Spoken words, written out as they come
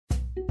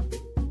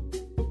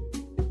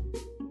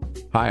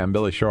Hi, I'm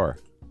Billy Shore.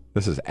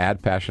 This is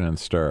Add Passion and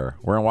Stir.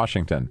 We're in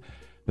Washington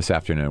this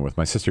afternoon with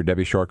my sister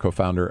Debbie Shore,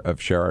 co-founder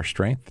of Share Our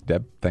Strength.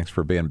 Deb, thanks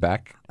for being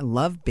back. I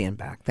love being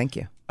back. Thank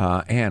you.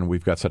 And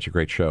we've got such a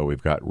great show.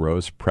 We've got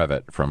Rose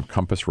Previtt from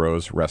Compass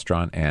Rose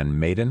Restaurant and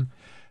Maiden,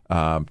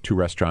 two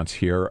restaurants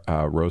here.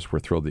 Rose, we're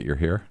thrilled that you're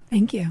here.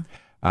 Thank you.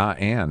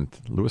 And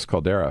Luis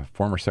Caldera,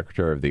 former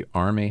Secretary of the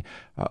Army.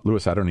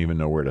 Luis, I don't even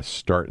know where to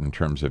start in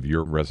terms of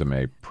your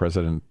resume.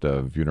 President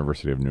of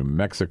University of New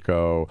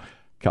Mexico,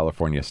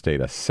 California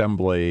State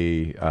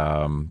Assembly,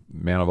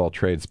 man of all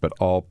trades, but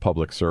all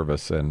public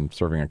service and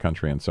serving a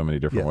country in so many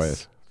different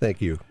ways. Thank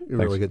you.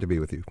 Really good to be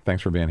with you.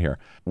 Thanks for being here.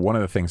 One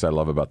of the things I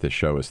love about this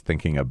show is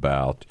thinking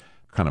about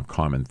kind of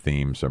common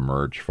themes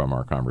emerge from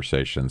our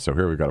conversation. So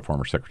here we've got a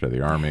former Secretary of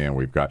the Army, and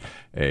we've got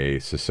a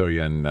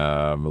Sicilian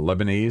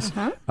Lebanese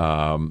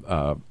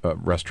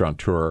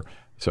restaurateur.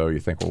 So you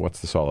think, well, what's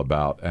this all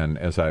about? And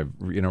as I've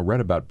read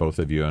about both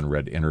of you and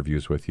read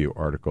interviews with you,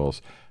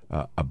 articles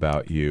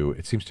about you,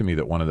 it seems to me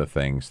that one of the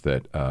things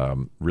that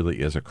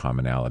really is a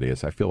commonality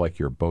is I feel like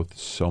you're both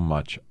so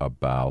much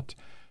about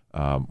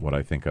what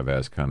I think of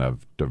as kind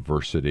of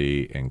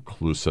diversity,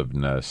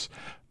 inclusiveness,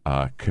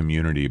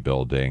 community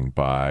building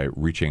by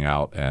reaching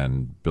out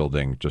and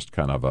building just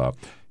kind of a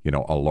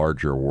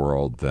larger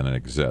world than it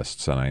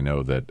exists. And I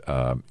know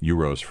that you,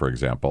 Rose, for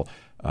example,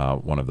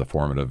 one of the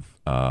formative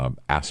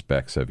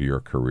aspects of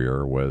your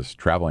career was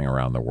traveling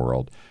around the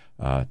world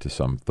to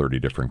some 30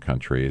 different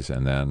countries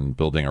and then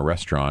building a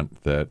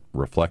restaurant that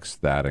reflects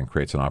that and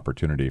creates an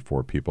opportunity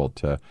for people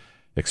to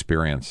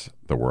experience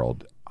the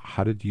world.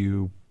 How did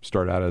you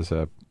start out as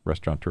a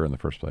restaurateur in the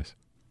first place?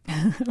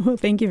 Well,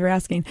 thank you for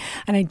asking.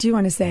 And I do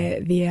want to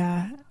say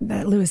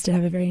that Luis did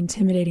have a very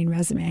intimidating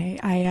resume.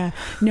 I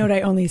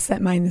only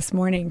sent mine this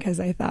morning because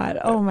I thought,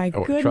 oh my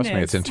goodness. Trust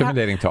me, it's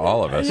intimidating to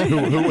all of us.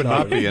 Who would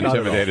not be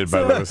intimidated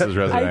by Luis's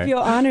resume? I feel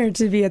honored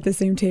to be at the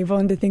same table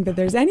and to think that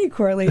there's any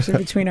correlation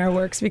between our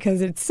works because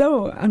it's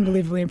so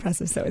unbelievably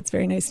impressive. So it's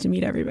very nice to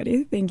meet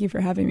everybody. Thank you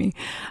for having me.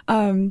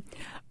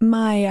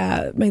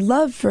 My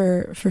love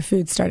for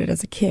food started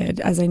as a kid,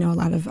 as I know a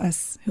lot of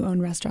us who own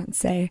restaurants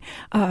say.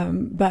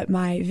 But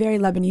my very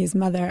Lebanese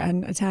mother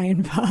and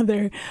Italian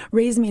father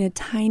raised me in a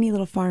tiny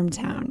little farm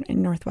town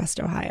in Northwest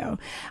Ohio,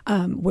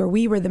 where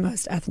we were the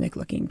most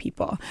ethnic-looking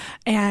people.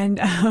 And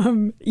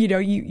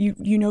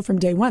you know from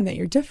day one that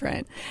you're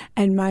different.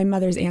 And my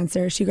mother's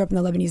answer, she grew up in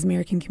the Lebanese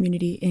American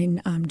community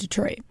in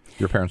Detroit.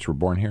 Your parents were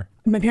born here?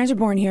 My parents were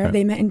born here. Okay.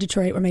 They met in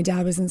Detroit, where my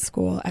dad was in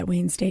school at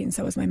Wayne State, and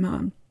so was my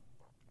mom.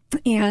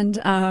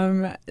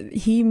 And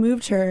he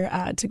moved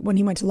her when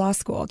he went to law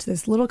school to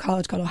this little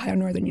college called Ohio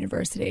Northern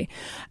University.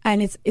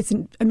 And it's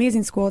an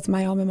amazing school. It's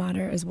my alma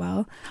mater as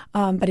well.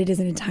 But it is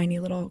in a tiny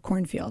little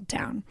cornfield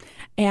town.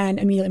 And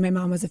immediately my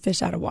mom was a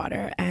fish out of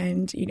water.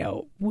 And,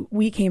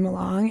 we came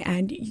along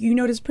and you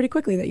noticed pretty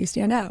quickly that you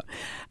stand out.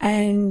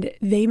 And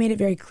they made it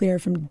very clear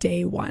from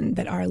day one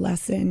that our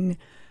lesson,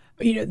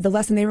 the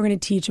lesson they were going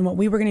to teach and what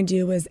we were going to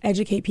do was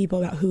educate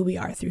people about who we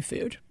are through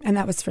food. And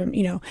that was from,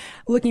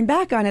 looking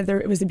back on it,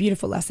 it was a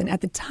beautiful lesson.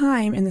 At the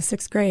time in the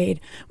 6th grade,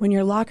 when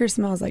your locker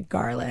smells like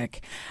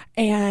garlic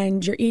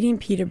and you're eating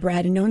pita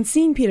bread, and no one's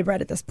seen pita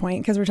bread at this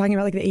point because we're talking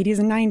about like the 80s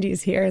and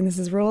 90s here, and this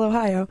is rural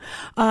Ohio,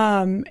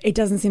 it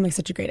doesn't seem like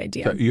such a great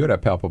idea. So you had a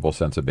palpable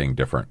sense of being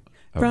different.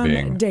 From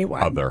being day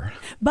one. Other.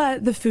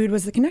 But the food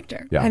was the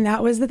connector. Yeah. And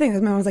that was the thing.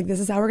 My mom was like, this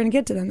is how we're going to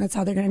get to them. That's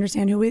how they're going to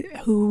understand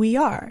who we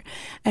are.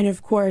 And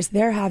of course,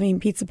 they're having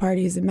pizza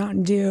parties and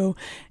Mountain Dew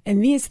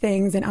and these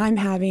things, and I'm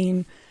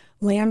having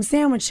lamb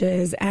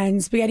sandwiches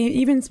and spaghetti,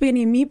 even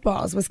spaghetti and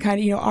meatballs was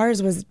kind of,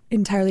 ours was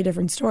entirely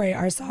different story.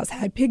 Our sauce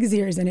had pig's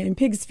ears in it and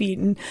pig's feet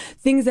and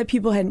things that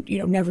people had,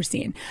 never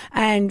seen.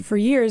 And for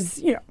years,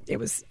 it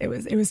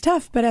was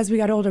tough. But as we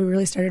got older, we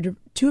really started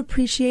to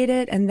appreciate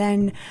it. And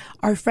then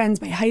our friends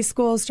by high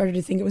school started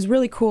to think it was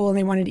really cool and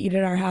they wanted to eat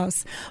at our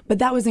house. But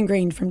that was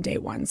ingrained from day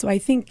one. So I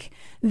think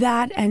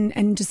that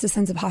and just a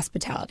sense of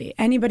hospitality.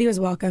 Anybody was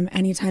welcome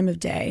any time of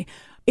day.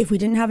 If we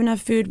didn't have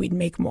enough food, we'd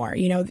make more.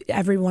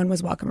 Everyone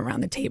was welcome around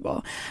the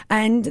table.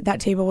 And that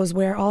table was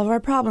where all of our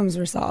problems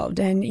were solved.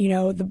 And,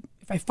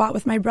 if I fought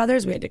with my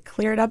brothers, we had to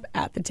clear it up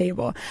at the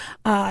table.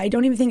 I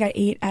don't even think I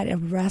ate at a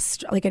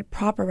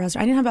proper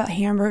restaurant. I didn't have a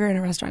hamburger in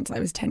a restaurant until I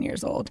was 10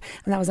 years old.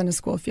 And that was on a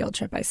school field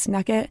trip. I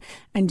snuck it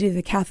and due to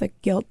the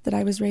Catholic guilt that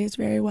I was raised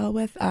very well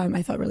with,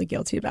 I felt really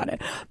guilty about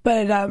it.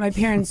 But my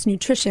parents'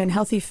 nutrition,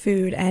 healthy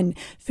food, and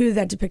food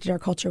that depicted our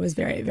culture was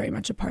very, very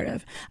much a part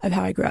of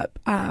how I grew up.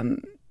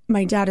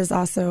 My dad is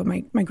also,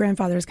 my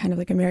grandfather's kind of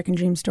like American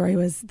dream story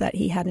was that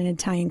he had an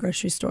Italian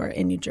grocery store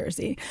in New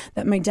Jersey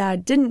that my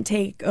dad didn't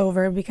take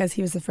over because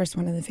he was the first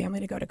one in the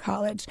family to go to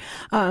college.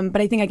 But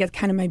I think I get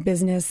kind of my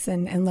business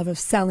and love of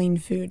selling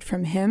food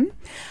from him.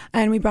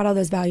 And we brought all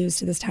those values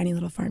to this tiny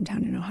little farm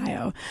town in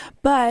Ohio.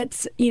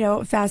 But,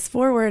 fast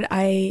forward,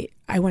 I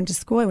went to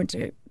school. I went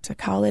to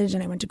college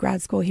and I went to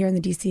grad school here in the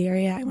DC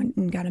area. I went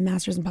and got a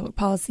master's in public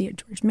policy at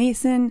George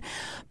Mason,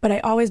 but I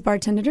always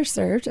bartended or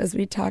served, as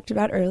we talked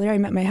about earlier. I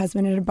met my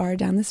husband at a bar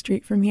down the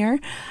street from here.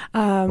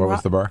 What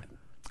was the bar?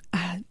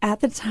 At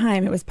the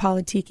time, it was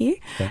Politiki,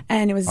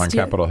 and it was on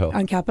Capitol Hill.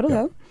 On Capitol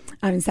Hill.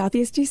 I'm in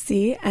Southeast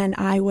DC, and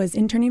I was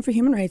interning for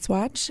Human Rights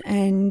Watch,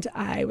 and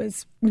I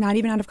was not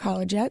even out of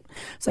college yet,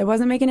 so I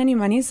wasn't making any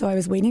money, so I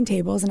was waiting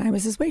tables, and I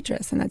was his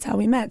waitress, and that's how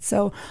we met.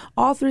 So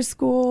all through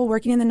school,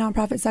 working in the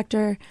nonprofit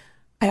sector,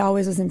 I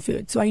always was in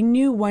food. So I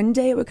knew one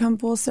day it would come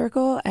full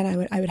circle,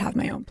 and I would have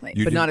my own plate.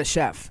 But not a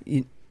chef.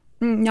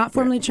 Not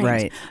formally trained.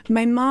 Right.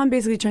 My mom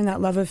basically turned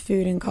that love of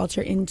food and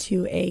culture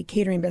into a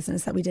catering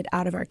business that we did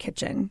out of our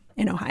kitchen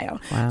in Ohio.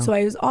 Wow. So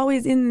I was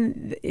always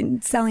in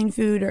selling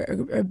food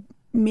or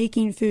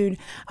making food,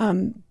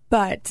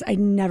 but I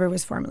never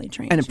was formally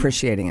trained. And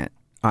appreciating it,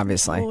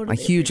 obviously. Totally a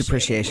huge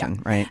appreciate it,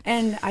 appreciation, right?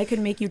 And I could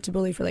make you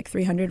tabbouleh for like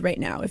 $300 right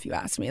now if you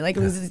asked me. Like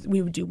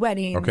we would do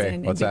weddings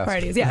and big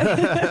parties.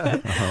 Yeah.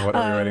 What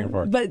are we waiting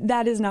for? But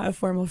that is not a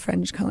formal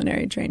French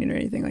culinary training or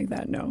anything like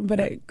that, no. But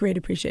a great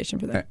appreciation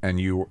for that. And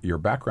your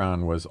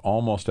background was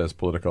almost as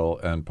political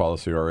and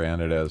policy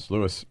oriented as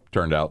Louis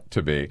turned out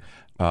to be.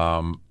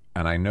 And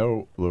I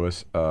know,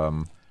 Louis,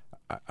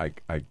 I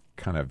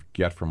kind of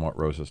get from what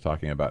Rose is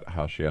talking about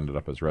how she ended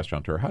up as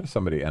restaurateur. How does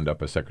somebody end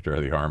up as Secretary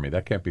of the Army?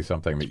 That can't be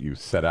something that you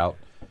set out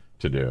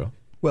to do.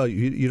 Well,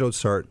 you don't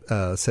start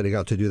setting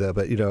out to do that,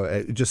 but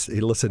just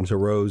listen to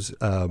Rose.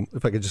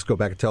 If I could just go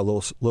back and tell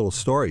a little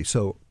story.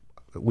 So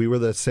we were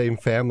the same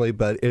family,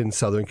 but in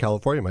Southern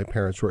California. My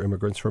parents were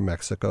immigrants from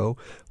Mexico.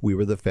 We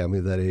were the family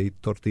that ate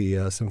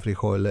tortillas and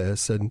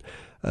frijoles and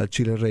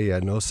chile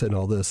rellenos and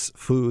all this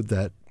food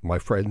that my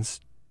friends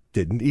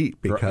didn't eat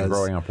because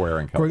growing up where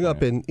in California?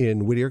 Growing up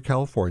in Whittier,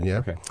 California.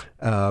 Okay.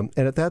 And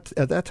at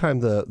that time,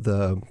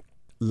 the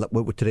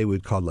what today we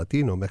would call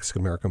Latino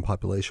Mexican American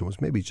population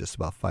was maybe just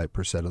about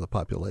 5% of the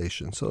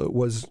population. So it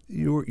was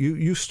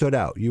you stood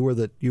out. You were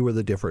the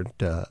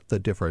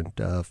different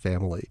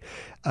family,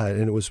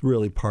 and it was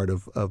really part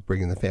of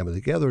bringing the family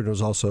together. And it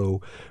was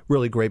also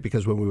really great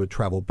because when we would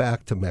travel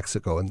back to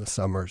Mexico in the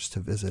summers to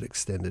visit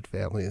extended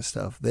family and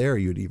stuff, there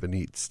you'd even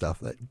eat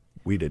stuff that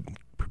we didn't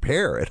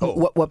prepare at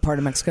home. What part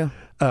of Mexico?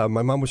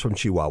 My mom was from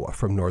Chihuahua,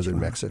 from northern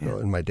Mexico,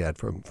 and my dad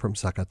from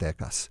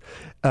Zacatecas.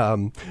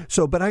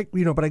 But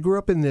I grew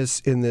up in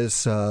this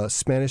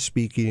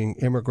Spanish-speaking,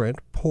 immigrant,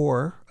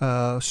 poor,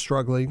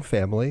 struggling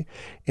family,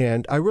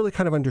 and I really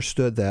kind of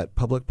understood that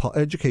public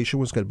education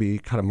was going to be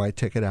kind of my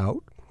ticket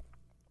out.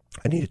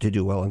 I needed to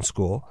do well in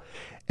school,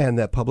 and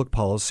that public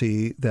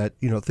policy, that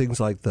things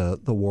like the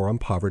war on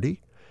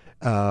poverty.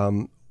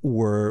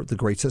 Were the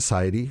Great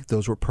Society.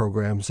 Those were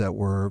programs that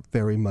were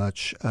very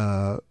much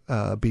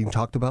being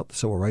talked about, the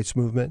Civil Rights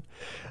Movement,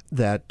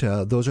 that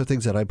those are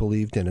things that I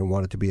believed in and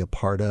wanted to be a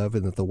part of,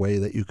 and that the way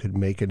that you could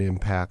make an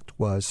impact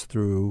was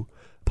through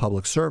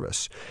public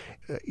service.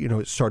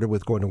 It started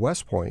with going to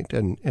West Point,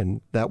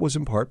 and that was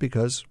in part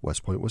because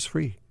West Point was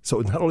free. So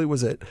not only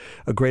was it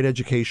a great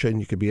education,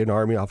 you could be an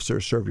Army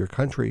officer, serve your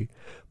country,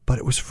 but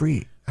it was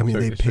free. I mean,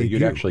 they paid you. So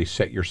you'd actually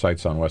set your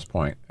sights on West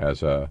Point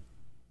as a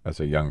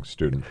young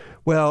student?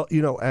 Well,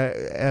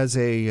 as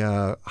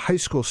a high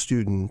school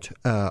student,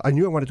 I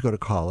knew I wanted to go to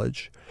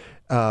college,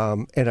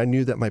 and I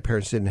knew that my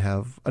parents didn't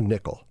have a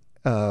nickel.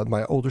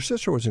 My older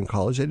sister was in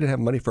college. They didn't have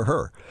money for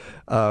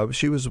her.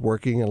 She was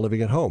working and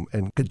living at home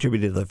and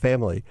contributed to the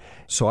family.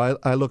 So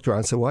I looked around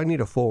and said, well, I need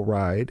a full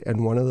ride.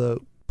 And one of the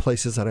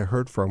places that I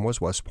heard from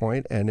was West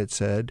Point, and it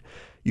said,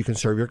 you can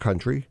serve your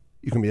country.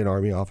 You can be an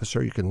Army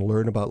officer. You can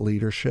learn about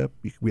leadership.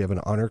 We have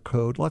an honor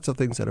code. Lots of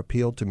things that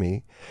appealed to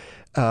me.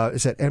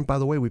 And by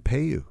the way, we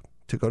pay you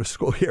to go to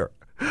school here.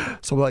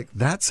 So I'm like,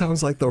 that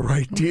sounds like the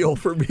right deal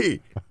for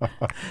me.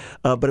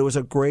 But it was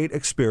a great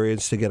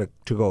experience to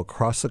go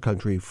across the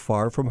country,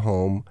 far from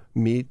home,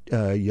 meet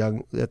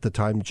young, at the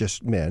time,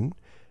 just men.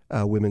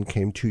 Women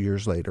came 2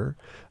 years later,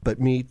 but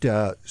meet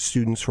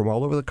students from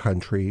all over the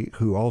country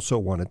who also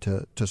wanted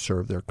to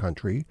serve their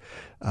country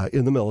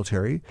in the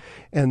military.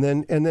 And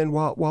then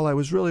while I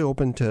was really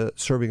open to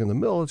serving in the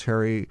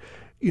military,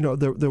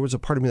 there was a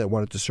part of me that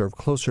wanted to serve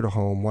closer to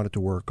home, wanted to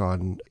work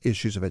on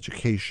issues of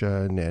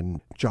education and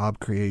job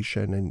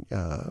creation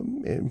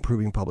and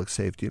improving public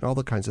safety and all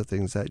the kinds of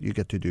things that you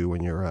get to do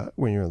when you're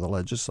in the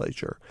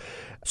legislature.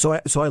 So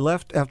I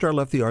left. After I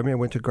left the Army, I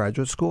went to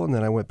graduate school, and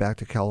then I went back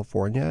to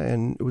California.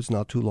 And it was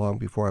not too long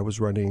before I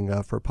was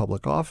running for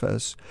public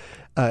office,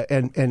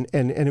 and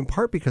in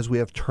part because we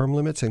have term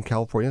limits in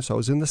California. So I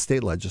was in the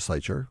state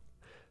legislature.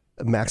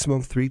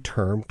 Maximum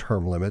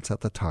 3-term limits at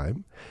the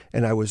time.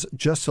 And I was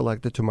just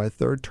elected to my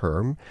 3rd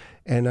term.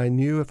 And I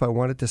knew if I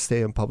wanted to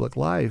stay in public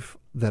life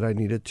that I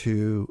needed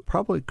to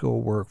probably go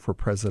work for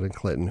President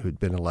Clinton,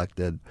 who'd been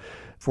elected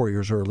 4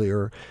 years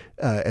earlier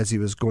as he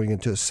was going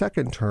into his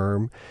 2nd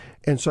term.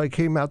 And so I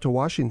came out to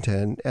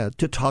Washington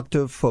to talk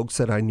to folks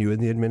that I knew in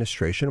the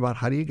administration about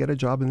how do you get a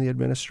job in the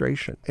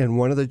administration. And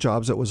one of the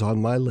jobs that was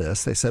on my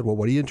list, they said, well,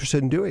 what are you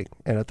interested in doing?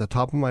 And at the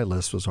top of my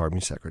list was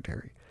Army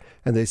Secretary.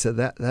 And they said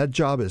that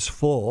job is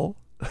full.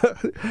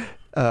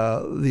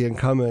 The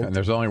incumbent, and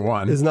there's only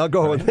one, is not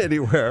going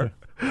anywhere.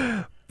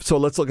 So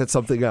let's look at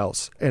something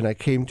else. And I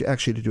came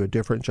to do a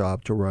different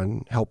job,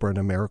 to help run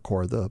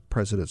AmeriCorps, the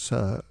president's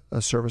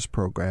service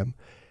program.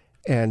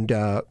 And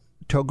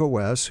Togo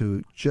West,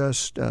 who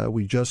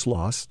we just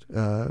lost,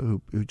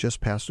 who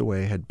just passed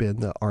away, had been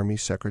the Army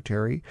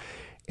secretary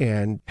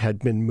and had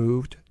been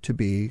moved to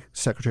be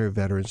Secretary of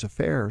Veterans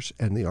Affairs,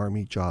 and the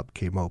Army job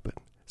came open.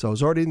 So I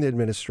was already in the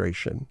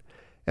administration,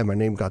 and my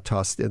name got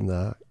tossed in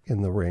the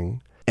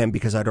ring. And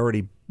because I'd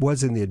already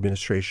was in the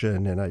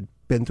administration and I'd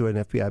been through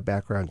an FBI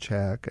background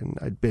check and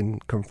I'd been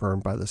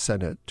confirmed by the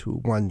Senate to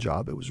one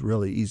job, it was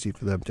really easy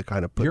for them to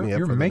kind of put me up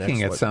for the next one. You're making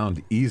it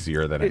sound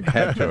easier than it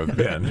had to have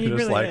been. It Just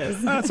really like,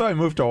 is. So I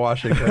moved to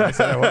Washington. I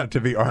said I wanted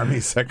to be Army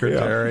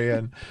secretary,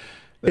 and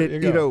there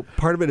you go.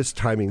 Part of it is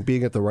timing,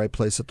 being at the right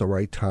place at the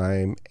right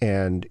time.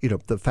 And,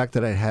 the fact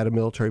that I had a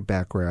military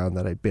background,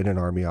 that I'd been an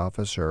Army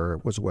officer,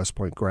 was a West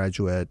Point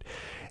graduate,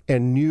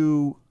 and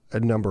knew a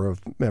number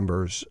of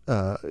members,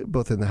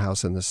 both in the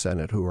House and the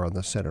Senate, who were on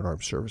the Senate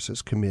Armed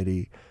Services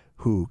Committee,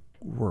 who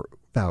were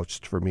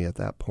vouched for me at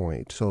that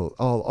point. So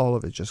all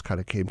of it just kind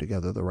of came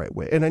together the right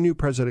way. And I knew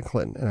President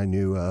Clinton, and I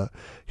knew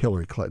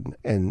Hillary Clinton,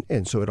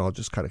 and so it all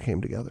just kind of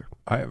came together.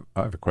 I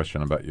have a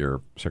question about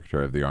your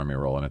Secretary of the Army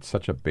role, and it's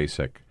such a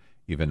basic,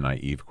 even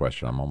naive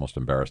question. I'm almost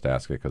embarrassed to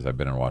ask it because I've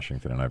been in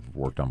Washington and I've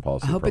worked on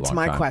policy for a long time. I hope it's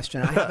my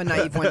question. I have a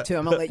naive one, too.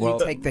 I'm going to let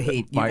you take the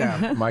heat. You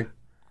go. My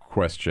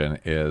question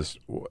is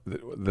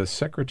the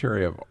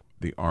Secretary of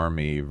the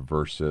Army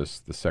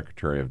versus the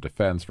Secretary of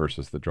Defense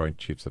versus the Joint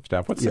Chiefs of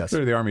Staff. What's the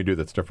Secretary of the Army do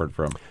that's different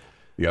from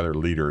the other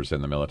leaders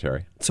in the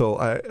military? So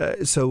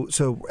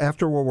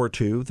after World War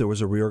II, there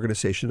was a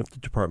reorganization of the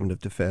Department of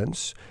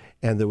Defense,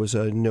 and there was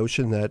a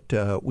notion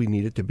that we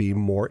needed to be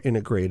more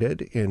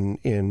integrated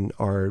in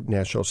our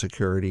national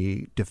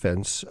security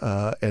defense,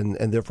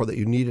 and therefore that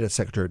you needed a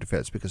Secretary of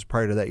Defense, because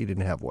prior to that you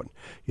didn't have one.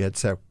 You had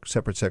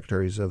separate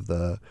secretaries of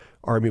the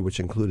Army, which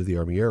included the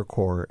Army Air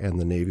Corps, and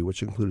the Navy,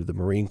 which included the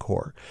Marine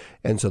Corps.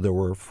 And so there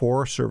were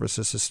 4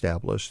 services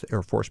established. The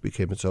Air Force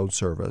became its own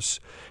service.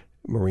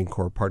 Marine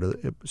Corps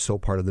still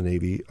part of the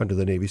Navy under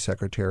the Navy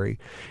Secretary,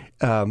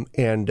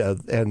 and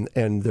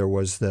there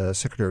was the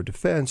Secretary of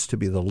Defense to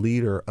be the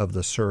leader of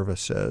the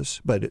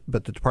services. But the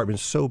department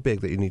is so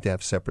big that you need to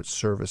have separate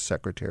service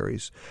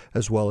secretaries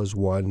as well as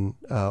one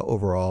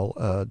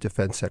overall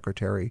defense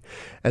secretary,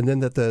 and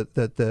then that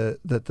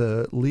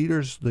the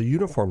leaders, the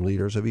uniform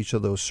leaders of each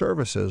of those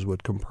services,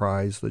 would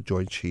comprise the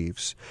Joint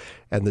Chiefs,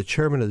 and the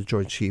chairman of the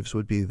Joint Chiefs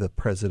would be the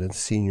president's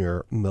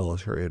senior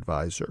military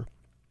advisor.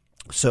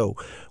 So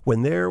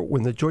when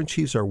the Joint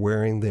Chiefs are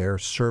wearing their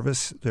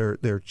service,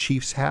 their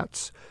chief's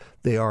hats,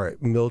 they are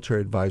military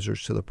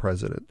advisors to the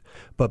president.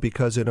 But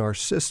because in our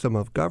system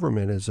of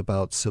government is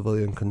about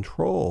civilian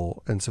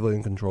control and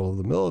civilian control of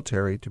the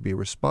military to be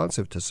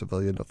responsive to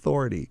civilian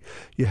authority,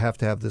 you have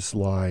to have this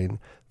line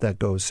that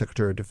goes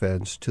Secretary of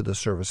Defense to the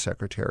service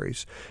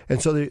secretaries.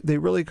 And so they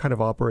really kind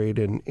of operate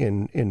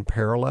in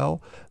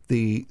parallel.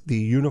 The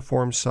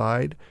uniform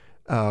side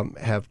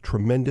have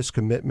tremendous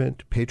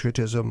commitment,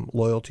 patriotism,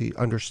 loyalty,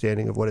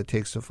 understanding of what it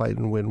takes to fight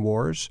and win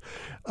wars,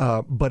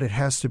 but it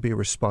has to be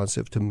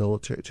responsive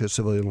to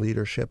civilian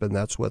leadership, and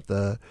that's what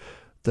the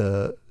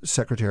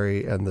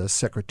secretary and the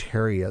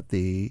secretariat,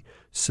 the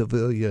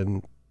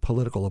civilian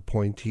political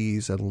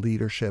appointees and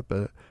leadership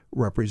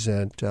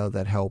represent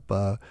that help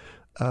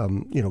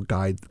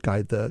guide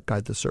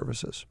the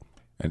services.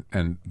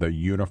 And the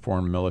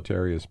uniformed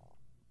military is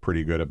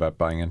pretty good about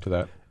buying into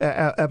that?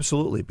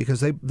 Absolutely,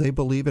 because they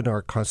believe in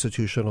our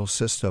constitutional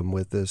system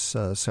with this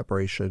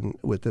separation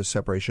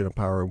of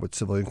power and with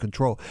civilian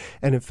control.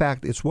 And in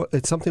fact, it's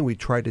something we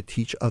try to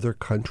teach other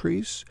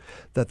countries,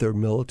 that their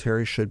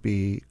military should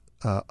be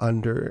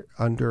under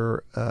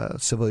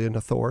civilian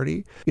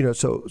authority.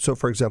 So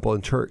for example,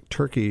 in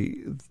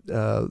Turkey,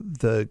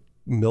 the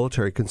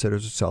military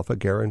considers itself a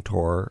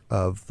guarantor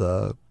of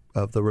the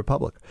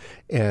republic,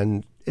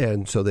 and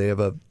so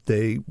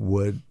they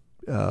would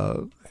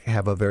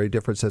have a very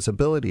different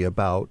sensibility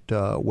about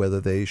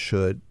whether they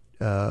should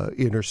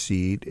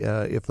intercede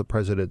if the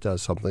president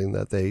does something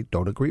that they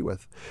don't agree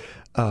with.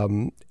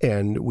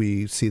 And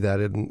we see that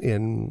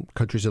in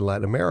countries in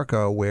Latin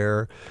America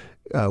where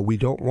we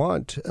don't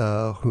want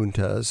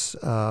juntas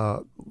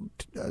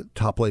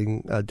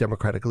toppling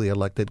democratically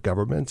elected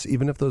governments,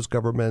 even if those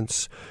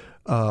governments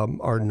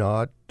are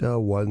not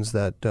ones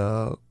that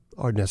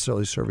are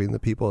necessarily serving the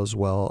people as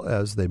well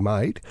as they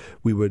might.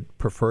 We would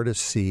prefer to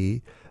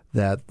see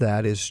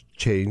that is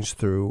changed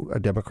through a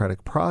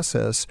democratic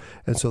process,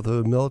 and so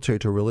the military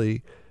to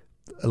really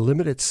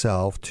limit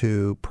itself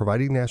to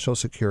providing national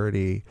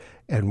security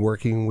and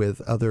working with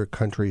other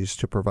countries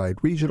to provide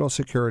regional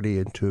security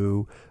and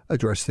to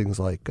address things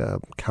like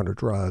counter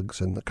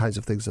drugs and the kinds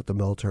of things that the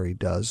military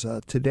does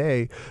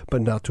today,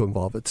 but not to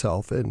involve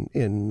itself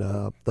in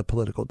the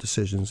political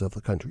decisions of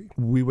the country.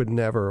 We would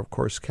never, of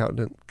course,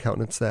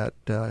 countenance that.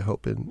 I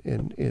hope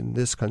in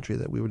this country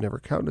that we would never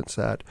countenance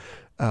that.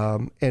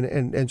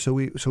 And so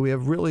we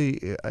have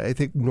really, I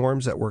think,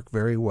 norms that work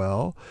very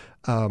well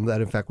that,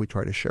 in fact, we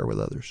try to share with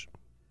others.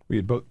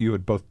 You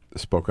had both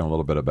spoken a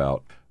little bit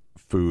about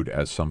food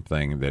as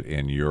something that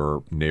in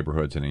your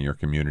neighborhoods and in your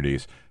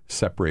communities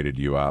separated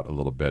you out a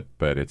little bit,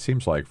 but it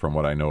seems like from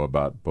what I know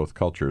about both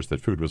cultures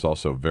that food was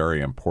also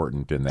very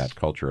important in that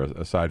culture,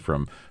 aside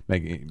from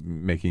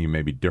making you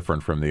maybe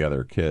different from the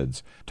other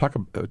kids. Talk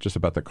just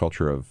about the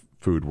culture of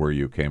food where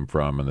you came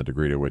from and the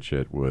degree to which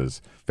it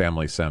was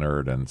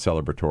family-centered and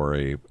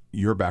celebratory.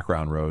 Your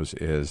background, Rose,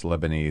 is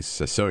Lebanese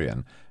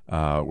Sicilian,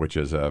 which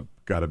is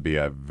got to be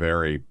a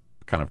very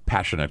kind of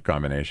passionate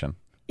combination.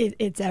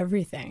 It's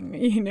everything.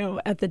 You know,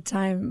 at the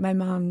time, my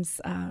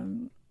mom's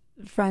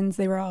friends,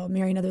 they were all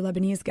marrying other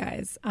Lebanese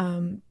guys.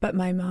 But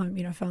my mom,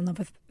 fell in love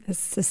with this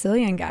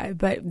Sicilian guy.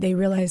 But they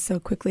realized so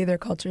quickly their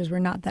cultures were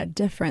not that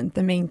different,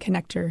 the main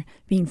connector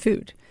being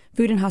food.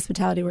 Food and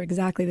hospitality were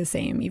exactly the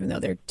same, even though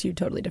they're two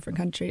totally different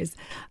countries.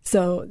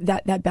 So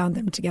that bound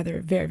them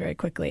together very, very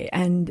quickly.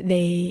 And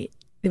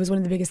it was one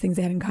of the biggest things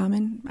they had in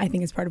common. I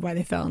think it's part of why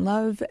they fell in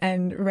love.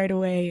 And right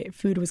away,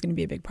 food was going to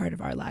be a big part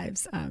of our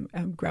lives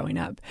growing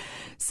up.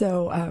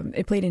 So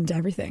it played into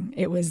everything.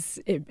 It was,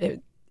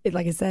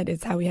 like I said,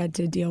 it's how we had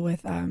to deal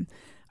with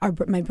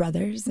my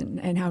brothers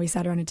and how we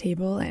sat around a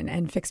table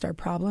and fixed our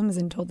problems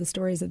and told the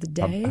stories of the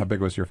day. How big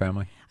was your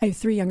family? I have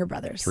 3 younger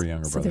brothers.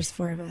 So there's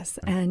 4 of us.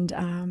 And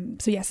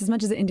so yes, as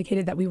much as it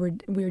indicated that we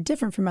were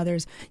different from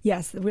others,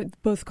 yes,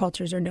 both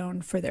cultures are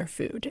known for their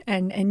food.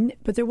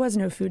 But there was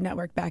no Food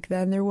Network back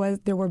then. There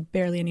were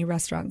barely any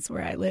restaurants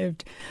where I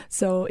lived.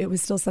 So it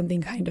was still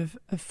something kind of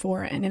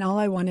foreign. And all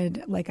I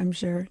wanted, like I'm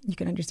sure you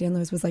can understand,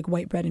 Louis, was like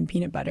white bread and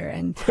peanut butter.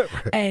 And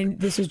and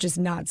this was just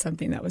not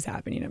something that was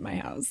happening at my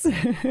house.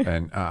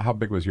 And how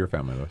big was your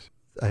family, Louis?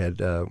 I had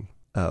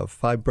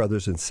 5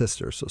 brothers and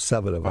sisters, so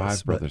 7 of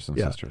us. 5 brothers and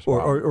sisters. Wow.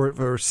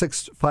 Or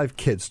 5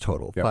 kids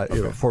total.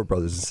 Yep. 4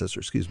 brothers and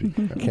sisters. Excuse me.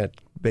 I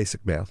can't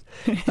basic math.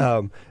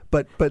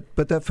 But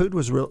that food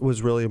was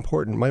really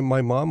important.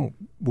 My mom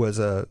was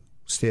a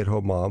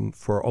stay-at-home mom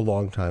for a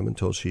long time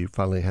until she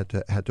finally had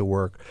to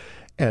work,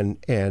 and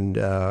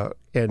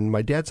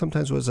my dad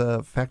sometimes was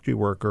a factory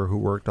worker who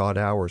worked odd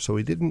hours, so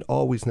we didn't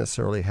always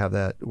necessarily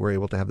were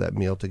able to have that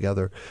meal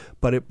together.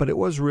 But it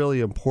was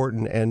really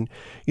important. And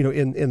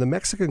in the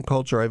Mexican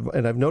culture,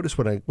 I've noticed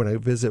when I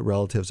visit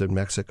relatives in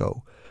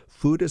Mexico,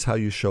 food is how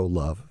you show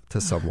love to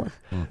someone.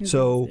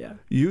 So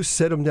you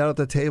sit them down at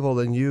the table,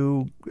 and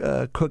you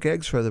cook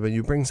eggs for them, and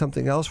you bring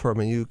something else for them,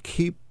 and you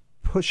keep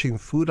pushing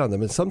food on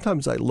them. And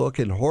sometimes I look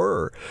in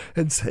horror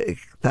and say,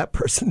 that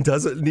person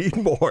doesn't need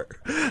more.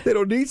 They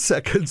don't need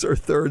seconds or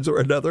thirds or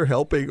another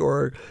helping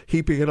or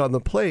heaping it on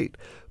the plate.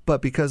 But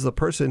because the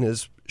person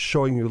is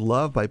showing you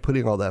love by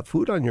putting all that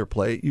food on your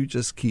plate, you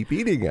just keep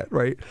eating it,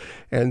 right?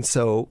 And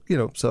so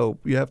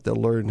you have to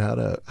learn how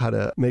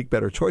to make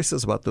better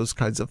choices about those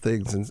kinds of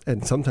things,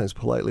 and sometimes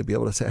politely be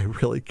able to say, I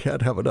really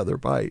can't have another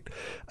bite.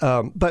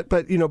 But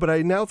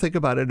I now think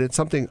about it. It's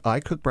something I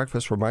cook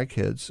breakfast for my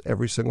kids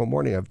every single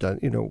morning. I've done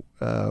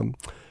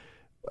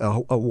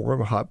a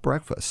warm, hot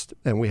breakfast,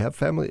 and we have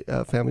family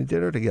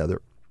dinner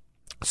together.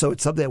 So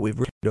it's something that we've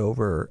read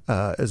over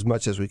as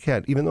much as we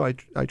can, even though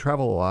I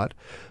travel a lot.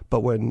 But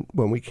when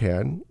we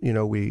can,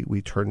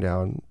 we turn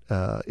down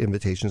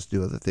invitations to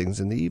do other things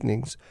in the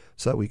evenings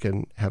so that we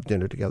can have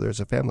dinner together as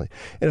a family.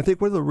 And I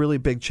think one of the really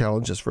big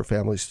challenges for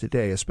families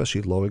today,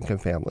 especially low-income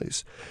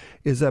families,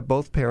 is that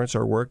both parents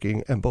are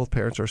working, and both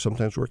parents are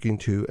sometimes working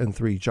 2 and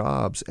 3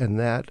 jobs, and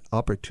that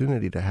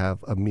opportunity to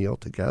have a meal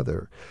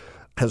together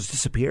has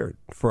disappeared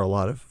for a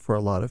lot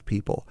of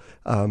people,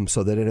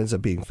 so that it ends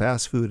up being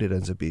fast food, it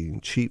ends up being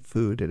cheap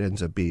food, it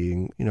ends up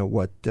being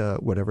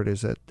whatever it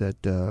is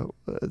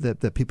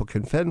that people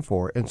can fend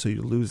for, and so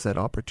you lose that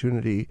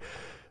opportunity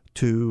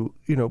to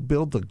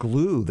build the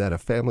glue that a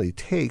family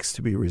takes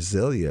to be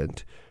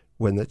resilient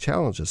when the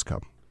challenges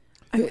come.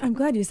 I'm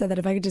glad you said that.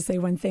 If I could just say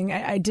one thing,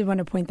 I did want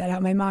to point that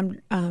out. My mom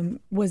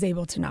was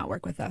able to not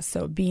work with us.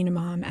 So being a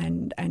mom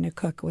and a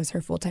cook was her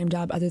full-time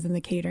job other than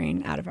the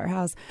catering out of our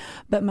house.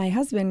 But my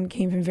husband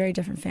came from a very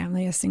different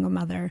family, a single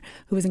mother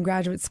who was in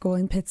graduate school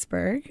in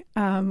Pittsburgh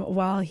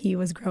while he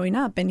was growing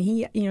up. And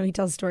he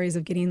tells stories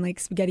of getting like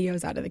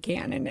SpaghettiOs out of the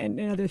can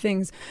and other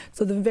things.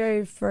 So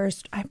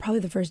probably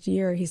the first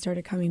year he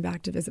started coming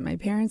back to visit my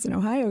parents in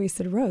Ohio, he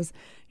said, Rose,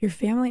 your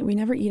family, we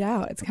never eat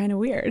out. It's kind of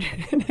weird.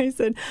 And I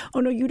said, oh,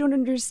 no, you don't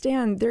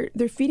understand.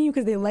 They're feeding you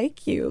because they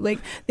like you. Like,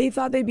 they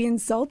thought they'd be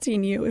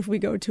insulting you if we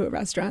go to a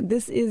restaurant.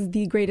 This is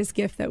the greatest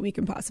gift that we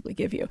can possibly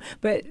give you.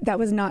 But that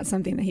was not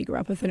something that he grew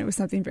up with, and it was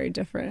something very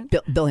different.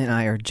 Billy and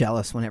I are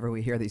jealous whenever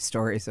we hear these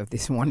stories of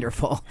these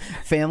wonderful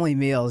family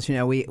meals.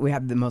 We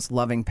have the most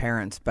loving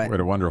parents. But we had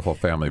a wonderful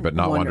family, but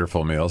not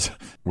wonderful meals.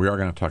 We are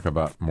going to talk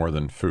about more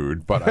than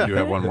food, but I do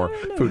have one more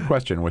food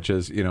question, which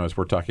is, as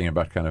we're talking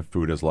about kind of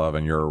food as love,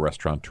 and you're a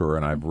restaurateur,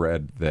 and I've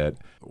read that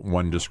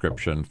one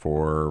description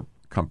for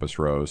Compass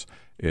Rose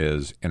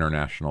is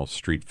international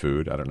street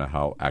food. I don't know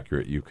how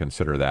accurate you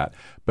consider that,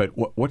 but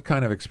what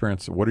kind of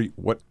experience? What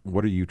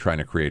are you trying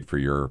to create for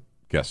your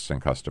guests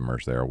and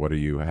customers there? What are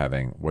you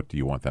having? What do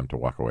you want them to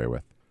walk away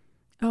with?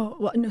 Oh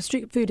well, no,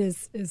 street food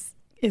is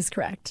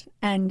correct.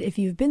 And if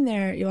you've been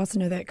there, you also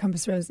know that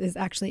Compass Rose is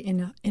actually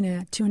in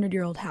a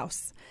 200-year-old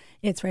house.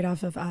 It's right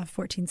off of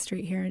 14th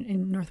Street here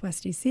in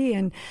Northwest DC,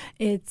 and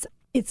it's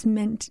it's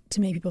meant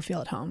to make people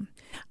feel at home.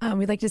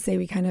 We like to say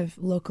we kind of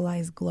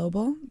localize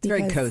global. It's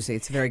very cozy.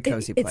 It's a very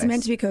cozy place. It's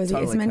meant to be cozy.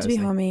 Totally it's meant cozy.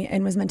 to be homey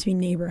and was meant to be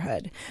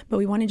neighborhood. But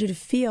we wanted you to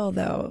feel,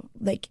 though,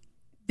 like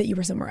that you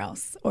were somewhere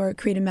else, or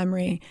create a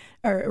memory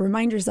or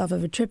remind yourself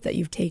of a trip that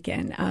you've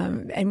taken.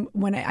 And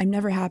when I'm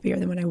never happier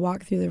than when I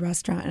walk through the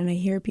restaurant and I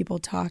hear people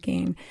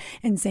talking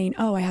and saying,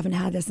 oh, I haven't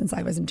had this since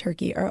I was in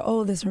Turkey, or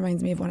oh, this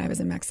reminds me of when I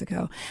was in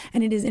Mexico.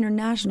 And it is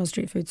international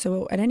street food.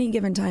 So at any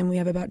given time, we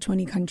have about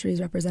 20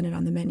 countries represented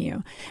on the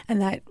menu.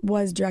 And that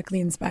was directly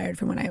inspired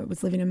from when I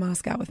was living in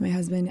Moscow with my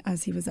husband,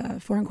 as he was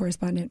a foreign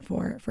correspondent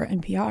for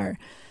NPR.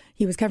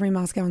 He was covering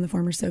Moscow and the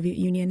former Soviet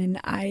Union. And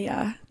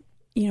I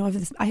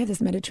have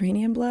this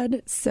Mediterranean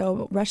blood,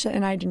 so Russia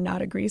and I do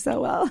not agree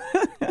so well.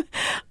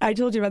 I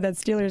told you about that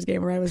Steelers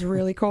game where I was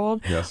really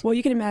cold. Yes. Well,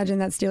 you can imagine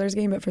that Steelers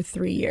game, but for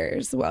 3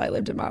 years while I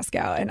lived in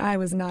Moscow, and I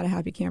was not a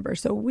happy camper.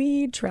 So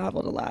we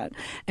traveled a lot,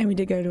 and we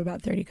did go to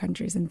about 30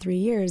 countries in 3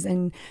 years.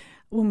 And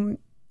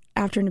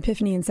after an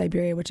epiphany in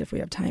Siberia, which if we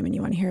have time and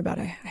you want to hear about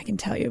it, I can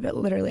tell you, but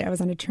literally I was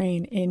on a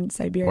train in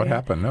Siberia. What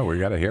happened? No, we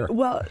got to hear.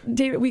 Well,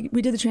 David,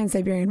 we did the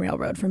Trans-Siberian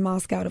Railroad from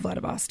Moscow to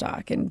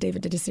Vladivostok, and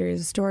David did a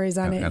series of stories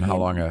on it. And how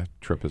long a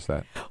trip is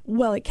that?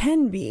 Well, it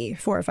can be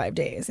 4 or 5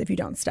 days if you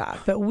don't stop,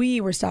 but we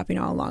were stopping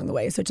all along the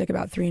way, so it took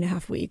about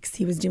 3.5 weeks.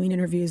 He was doing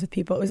interviews with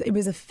people. It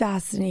was a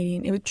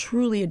fascinating, it was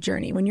truly a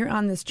journey. When you're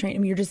on this train, I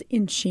mean, you're just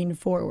inching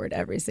forward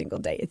every single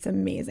day. It's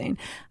amazing.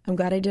 I'm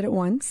glad I did it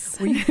once.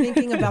 Were you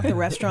thinking about the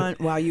restaurant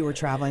while you were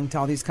traveling to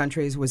all these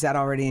countries? Was that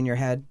already in your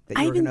head that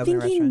you were going to open a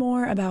I've been thinking restaurant?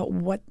 more about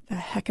what the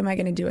heck am I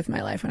going to do with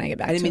my life when I get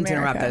back to America. I didn't mean to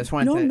interrupt. I just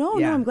wanted to...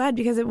 No, I'm glad,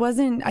 because it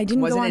wasn't, I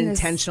didn't go on this...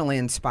 intentionally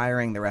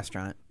inspiring the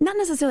restaurant. Not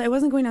necessarily. I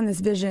wasn't going on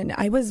this vision.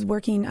 I was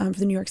working for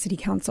the New York City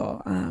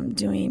Council,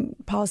 doing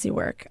policy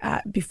work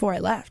before I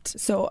left.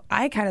 So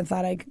I kind of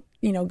thought I'd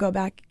go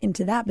back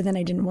into that, but then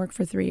I didn't work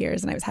for 3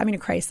 years and I was having a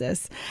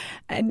crisis.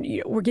 And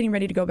we're getting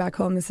ready to go back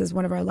home. This is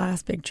one of our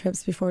last big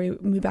trips before we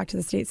move back to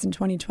the States in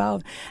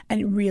 2012.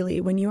 And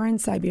really, when you are in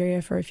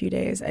Siberia for a few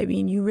days, I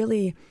mean,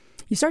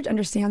 you start to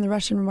understand the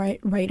Russian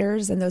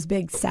writers and those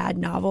big sad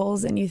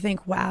novels, and you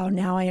think, wow,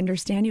 now I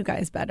understand you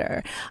guys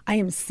better. I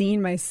am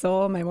seeing my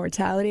soul, my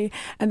mortality.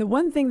 And the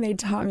one thing they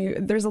taught me,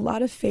 there's a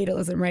lot of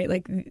fatalism, right?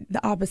 Like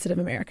the opposite of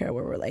America,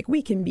 where we're like,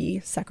 we can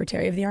be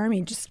Secretary of the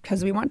Army just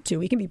because we want to.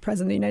 We can be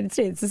President of the United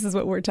States. This is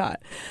what we're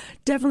taught.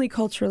 Definitely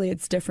culturally,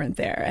 it's different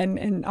there.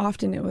 And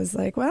often it was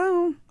like,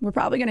 well, we're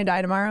probably going to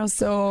die tomorrow,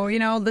 so,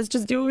 let's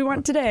just do what we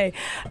want today.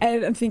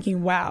 And I'm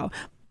thinking, wow.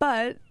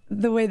 But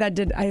the way that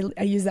did,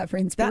 I use that for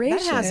inspiration.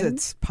 That has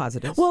its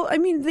positives. Well, I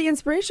mean, the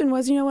inspiration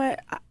was, you know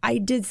what, I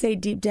did say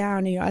deep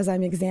down, as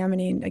I'm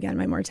examining, again,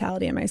 my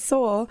mortality and my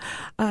soul,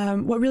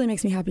 what really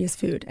makes me happy is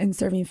food and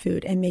serving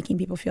food and making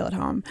people feel at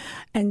home.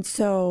 And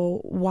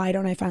so why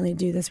don't I finally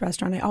do this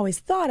restaurant? I always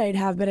thought I'd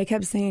have, but I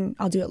kept saying,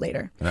 I'll do it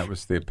later. And that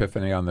was the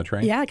epiphany on the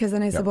train? Yeah, because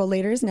then I said, well,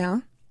 later is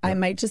now. I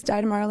might just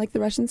die tomorrow like the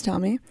Russians tell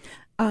me.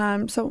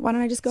 So why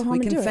don't I just go home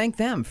and do it? We can thank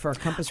them for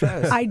Compass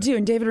Rose. I do.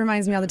 And David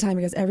reminds me all the time,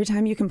 because every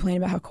time you complain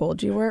about how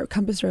cold you were,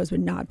 Compass Rose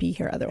would not be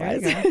here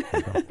otherwise.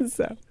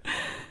 So.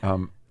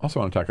 Also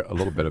want to talk a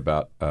little bit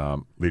about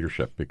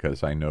leadership,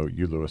 because I know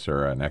you, Louis,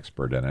 are an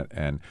expert in it,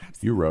 and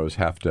you, Rose,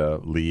 have to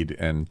lead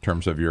in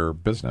terms of your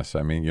business.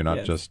 I mean, you're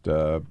not just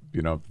the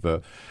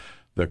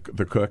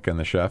cook and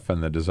the chef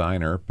and the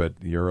designer, but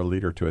you're a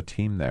leader to a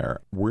team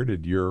there. Where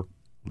did your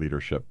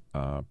leadership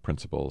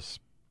principles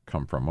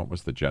come from? What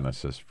was the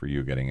genesis for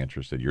you getting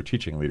interested? You're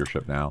teaching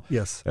leadership now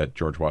at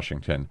George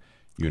Washington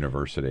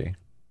University.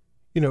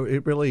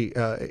 It really,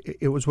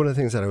 it was one of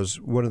the things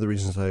one of the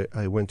reasons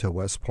I went to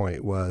West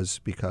Point was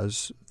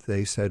because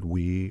they said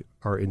we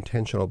are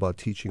intentional about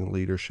teaching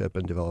leadership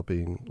and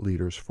developing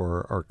leaders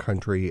for our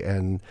country,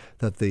 and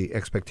that the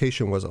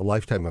expectation was a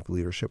lifetime of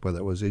leadership, whether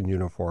it was in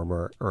uniform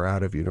or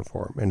out of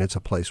uniform. And it's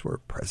a place where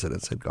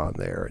presidents had gone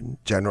there and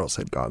generals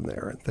had gone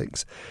there and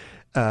things.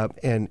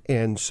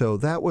 And so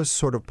that was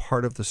sort of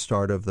part of the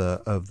start of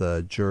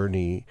the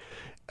journey.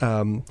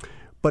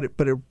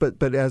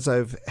 But as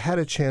I've had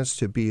a chance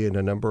to be in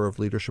a number of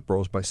leadership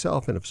roles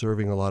myself and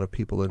observing a lot of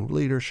people in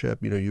leadership,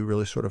 you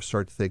really sort of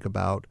start to think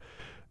about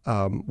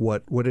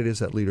what it is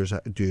that leaders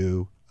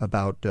do,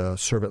 about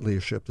servant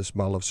leadership, this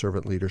model of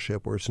servant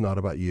leadership, where it's not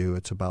about you,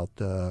 it's about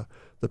the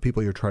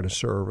people you're trying to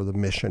serve or the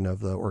mission of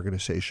the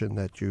organization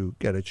that you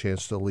get a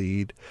chance to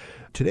lead.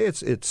 Today,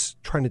 it's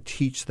trying to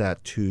teach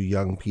that to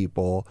young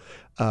people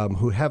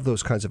who have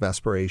those kinds of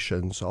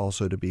aspirations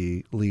also to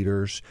be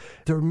leaders.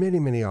 There are many,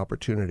 many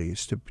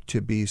opportunities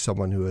to be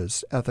someone who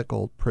is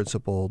ethical,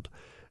 principled,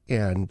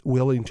 and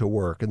willing to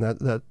work. And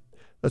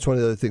that's one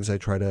of the other things I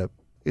try to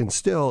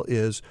instill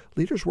is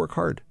leaders work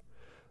hard.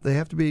 They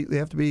have to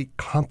be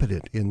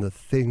competent in the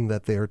thing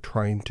that they're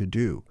trying to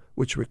do,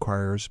 which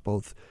requires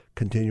both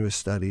continuous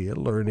study and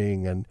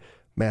learning and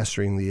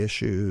mastering the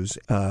issues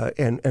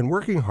and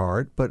working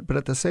hard, but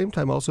at the same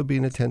time also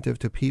being attentive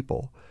to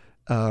people,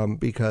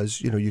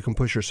 because you can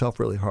push yourself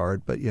really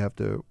hard, but you have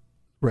to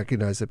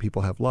recognize that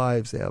people have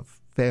lives, they have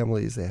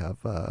families, they have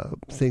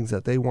things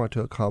that they want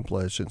to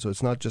accomplish, and so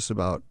it's not just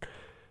about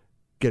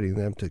getting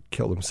them to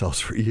kill themselves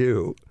for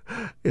you.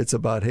 It's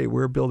about, hey,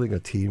 we're building a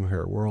team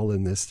here. We're all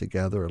in this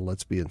together, and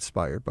let's be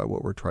inspired by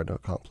what we're trying to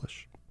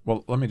accomplish.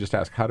 Well, let me just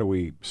ask, how do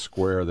we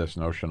square this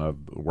notion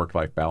of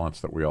work-life balance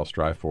that we all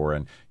strive for?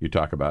 And you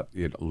talk about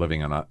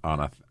living on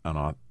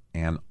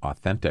an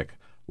authentic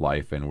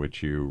life in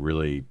which you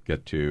really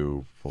get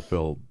to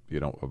fulfill,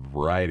 a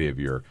variety of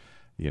your,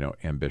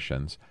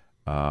 ambitions.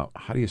 How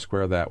do you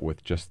square that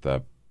with just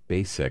the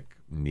basic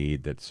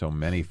need that so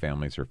many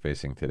families are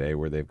facing today,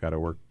 where they've got to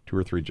work 2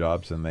 or 3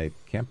 jobs and they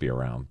can't be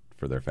around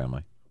for their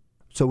family?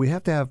 So we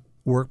have to have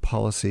work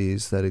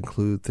policies that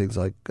include things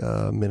like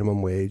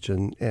minimum wage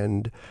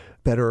and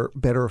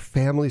better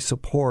family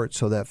support,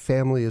 so that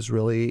family is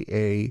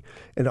really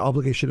an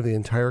obligation of the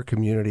entire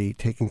community,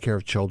 taking care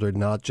of children,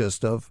 not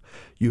just of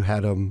you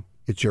had them.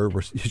 It's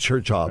your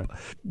job.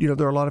 Right.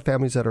 There are a lot of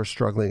families that are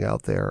struggling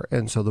out there.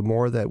 And so the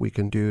more that we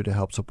can do to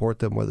help support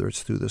them, whether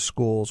it's through the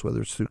schools,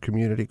 whether it's through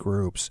community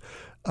groups,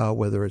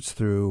 whether it's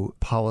through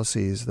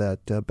policies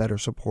that better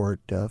support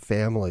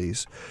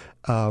families,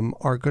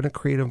 are going to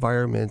create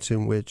environments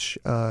in which,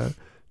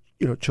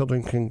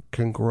 children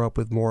can grow up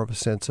with more of a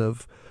sense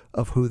of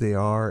who they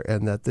are,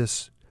 and that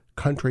this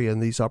country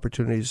and these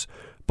opportunities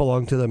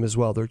belong to them as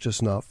well. They're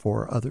just not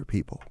for other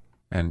people.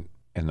 And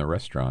in the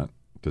restaurant,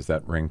 does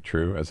that ring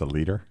true as a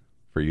leader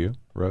for you,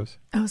 Rose?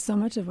 Oh, so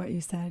much of what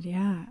you said,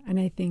 yeah. And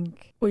I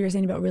think what you're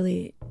saying about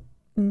really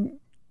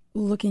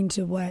looking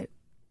to what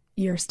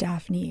your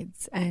staff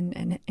needs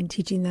and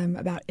teaching them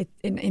about it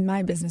in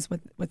my business,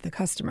 what the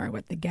customer,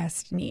 what the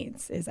guest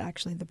needs is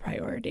actually the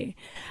priority.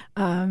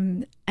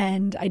 And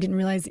I didn't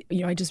realize,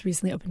 I just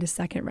recently opened a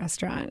second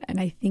restaurant, and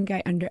I think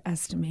I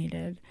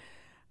underestimated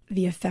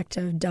the effect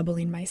of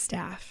doubling my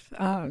staff.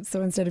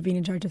 So instead of being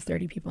in charge of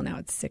 30 people, now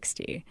it's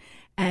 60.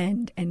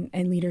 And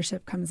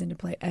leadership comes into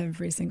play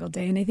every single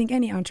day. And I think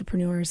any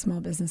entrepreneur or small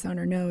business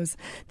owner knows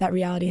that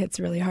reality hits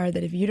really hard,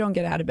 that if you don't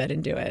get out of bed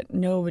and do it,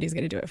 nobody's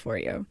going to do it for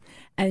you.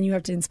 And you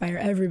have to inspire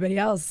everybody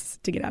else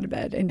to get out of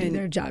bed and do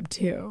their job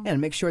too.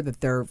 And make sure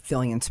that they're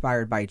feeling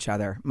inspired by each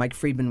other. Mike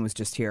Friedman was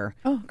just here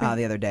the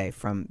other day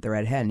from the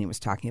Red Head, and he was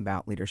talking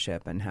about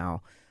leadership and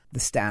how the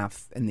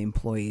staff and the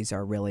employees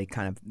are really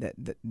kind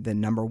of the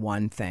number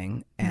one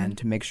thing, and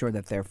to make sure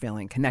that they're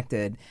feeling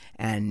connected.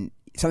 And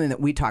something that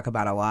we talk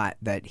about a lot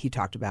that he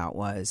talked about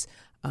was,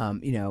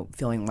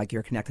 feeling like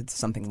you're connected to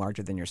something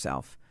larger than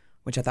yourself,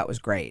 which I thought was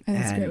great. And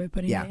that's a great way of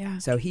putting it, yeah.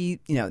 So he,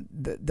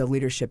 the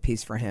leadership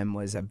piece for him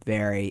was a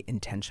very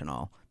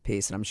intentional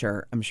piece, and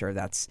I'm sure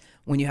that's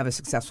when you have a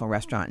successful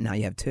restaurant. Now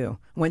you have 2.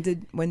 When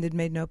did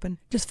Maiden open?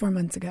 Just 4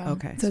 months ago.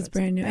 Okay, so it's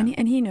brand new,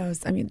 and he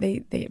knows. I mean,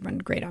 they run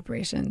great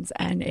operations,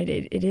 and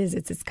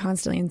it's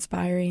constantly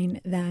inspiring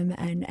them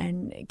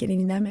and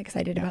getting them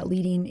excited about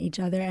leading each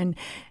other, and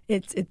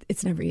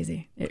it's never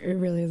easy. It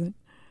really isn't.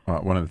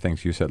 One of the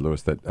things you said,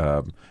 Louis, that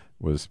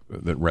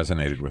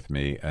resonated with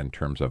me in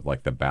terms of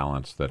like the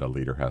balance that a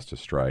leader has to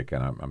strike,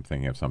 and I'm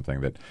thinking of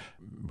something that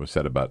was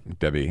said about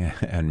Debbie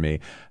and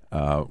me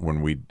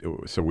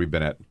we've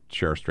been at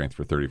Share Strength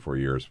for 34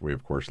 years. We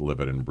of course live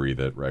it and breathe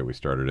it, right? We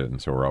started it,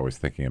 and so we're always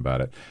thinking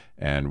about it.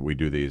 And we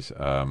do these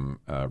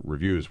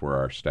reviews where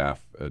our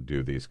staff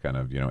do these kind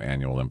of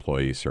annual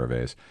employee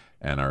surveys.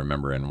 And I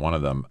remember in one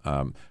of them,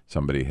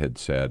 somebody had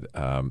said,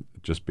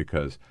 just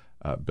because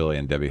Billy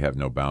and Debbie have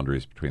no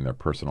boundaries between their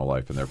personal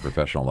life and their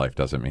professional life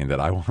doesn't mean that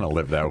I want to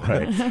live that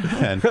way.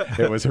 And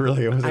it was I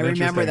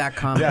remember that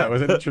comment. Yeah, it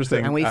was an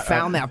interesting. And we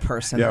found that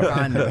person.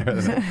 Yeah,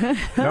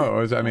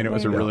 it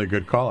was a really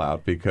good call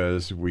out,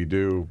 because we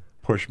do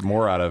push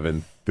more out of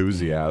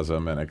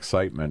enthusiasm and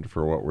excitement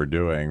for what we're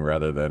doing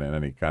rather than in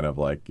any kind of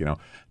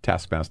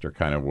taskmaster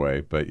kind of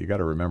way. But you got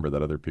to remember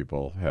that other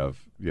people have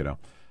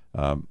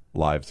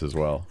lives as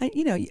well.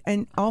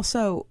 And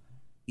also,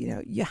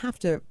 you have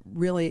to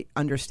really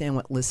understand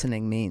what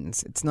listening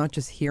means. It's not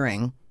just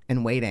hearing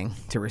and waiting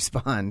to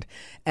respond.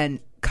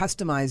 And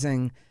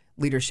customizing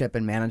leadership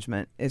and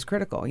management is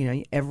critical.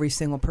 Every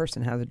single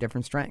person has a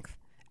different strength.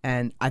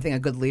 And I think a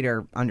good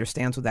leader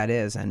understands what that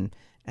is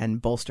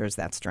and bolsters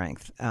that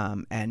strength,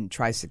 and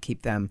tries to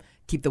keep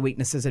the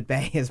weaknesses at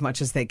bay as much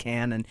as they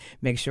can, and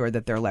make sure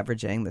that they're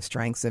leveraging the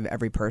strengths of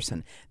every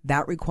person.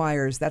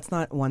 That's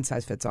not one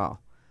size fits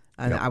all.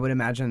 And I would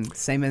imagine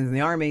same in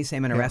the Army,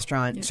 same in a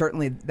restaurant. Yeah.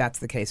 Certainly, that's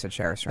the case at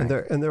Share Strength.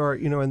 And there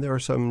are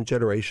some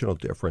generational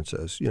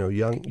differences.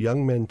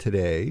 Young men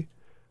today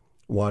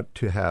want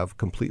to have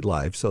complete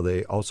lives, so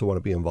they also want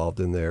to be involved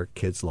in their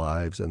kids'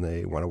 lives, and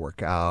they want to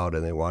work out,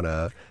 and they want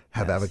to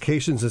have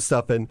avocations and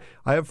stuff. And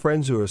I have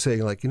friends who are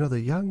saying, like, the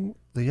young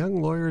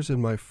lawyers in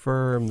my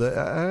firm,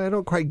 I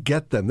don't quite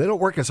get them. They don't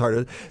work as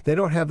hard. They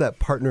don't have that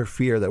partner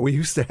fear that we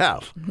used to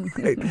have.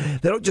 Right?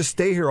 They don't just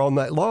stay here all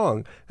night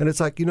long. And it's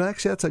like,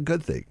 actually, that's a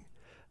good thing.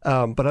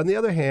 But on the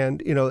other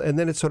hand, and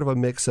then it's sort of a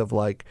mix of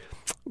like,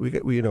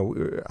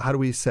 how do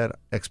we set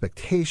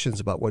expectations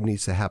about what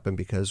needs to happen,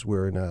 because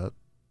we're in a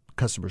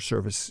customer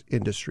service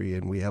industry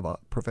and we have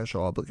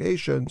professional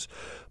obligations,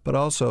 but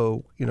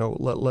also,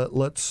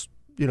 let's,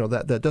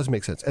 that does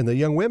make sense. And the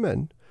young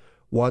women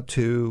want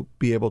to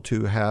be able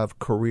to have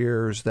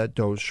careers that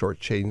don't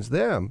shortchange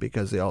them,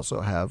 because they also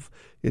have,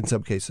 in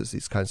some cases,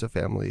 these kinds of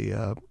family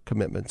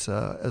commitments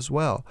as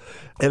well.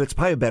 And it's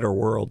probably a better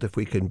world if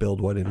we can build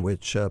one in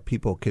which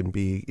people can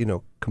be,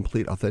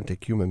 complete,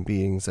 authentic human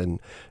beings and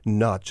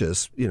not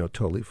just,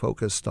 totally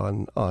focused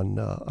on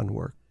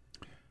work.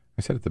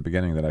 I said at the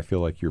beginning that I feel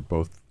like you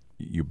both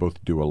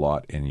do a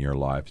lot in your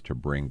lives to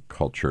bring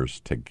cultures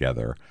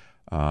together.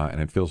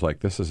 And it feels like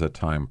this is a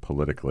time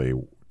politically,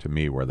 to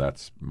me, where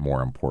that's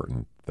more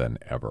important than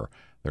ever.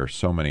 There are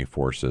so many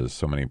forces,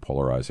 so many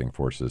polarizing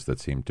forces that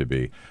seem to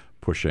be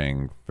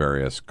pushing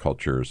various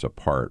cultures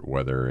apart,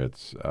 whether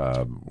it's,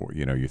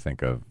 you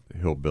think of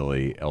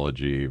hillbilly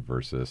elegy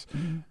versus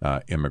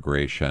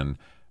immigration.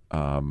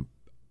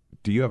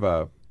 Do you have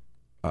a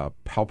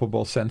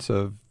palpable sense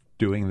of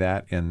doing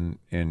that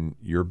in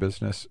your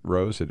business,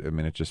 Rose?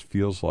 It just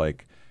feels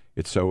like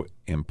it's so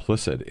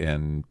implicit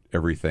in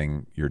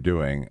everything you're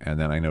doing. And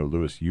then I know,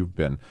 Louis, you've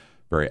been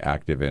very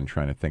active in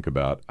trying to think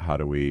about how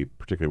do we,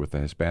 particularly with the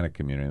Hispanic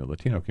community and the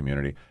Latino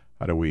community,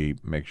 how do we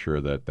make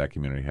sure that that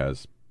community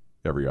has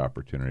every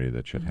opportunity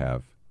that should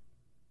have?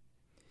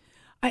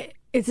 It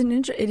is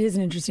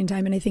an interesting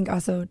time, and I think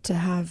also to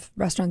have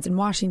restaurants in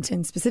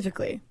Washington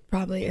specifically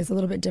probably is a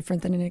little bit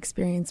different than an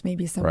experience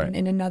maybe someone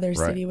in another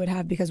city would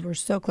have, because we're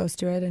so close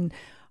to it and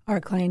our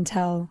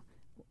clientele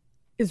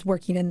is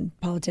working in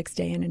politics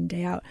day in and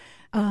day out.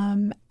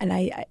 And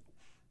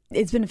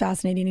it's been a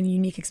fascinating and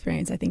unique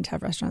experience, I think, to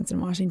have restaurants in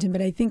Washington.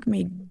 But I think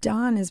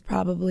Maidan is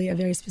probably a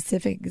very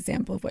specific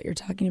example of what you're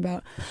talking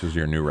about. This is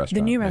your new restaurant.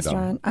 The new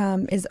Maidan.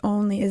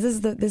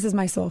 restaurant this is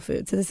my soul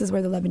food. So this is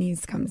where the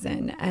Lebanese comes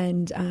in,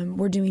 and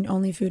we're doing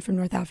only food from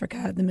North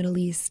Africa, the Middle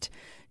East,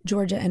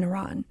 Georgia, and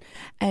Iran.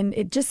 And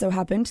it just so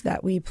happened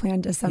that we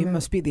planned a summer. You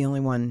must be the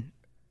only one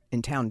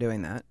in town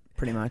doing that,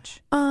 pretty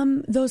much.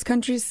 Those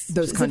countries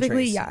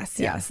specifically, yes.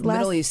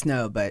 Middle East,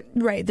 no, but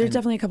right. There's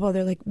definitely a couple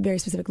other very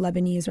specific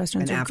Lebanese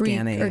restaurants, or Greek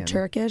or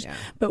Turkish,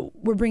 but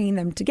we're bringing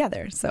them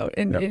together. So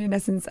in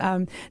essence,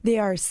 they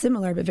are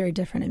similar but very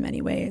different in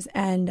many ways.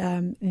 And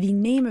the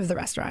name of the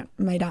restaurant,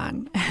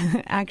 Maidan,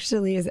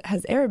 actually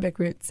has Arabic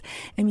roots.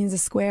 It means a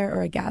square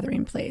or a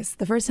gathering place.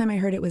 The first time I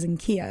heard it was in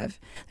Kiev.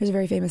 There's a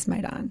very famous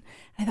Maidan.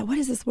 I thought, what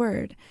is this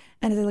word?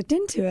 And as I looked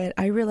into it,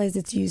 I realized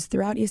it's used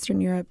throughout Eastern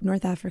Europe,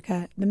 North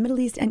Africa, the Middle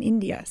East, and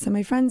India. So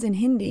my friends in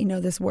Hindi know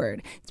this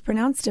word. It's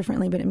pronounced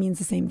differently, but it means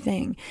the same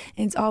thing.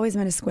 And it's always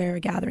meant a square, a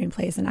gathering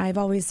place. And I've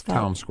always felt...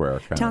 Town square.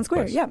 Town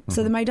square, place. yeah. Mm-hmm.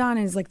 So the Maidan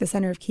is like the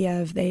center of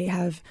Kiev. They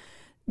have...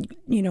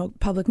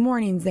 public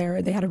mornings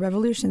there. They had a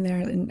revolution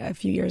there a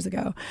few years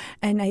ago.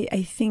 And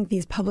I think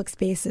these public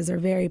spaces are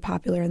very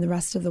popular in the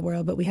rest of the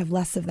world, but we have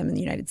less of them in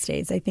the United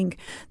States. I think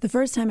the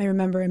first time I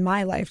remember in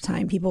my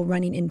lifetime people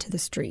running into the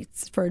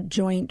streets for a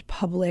joint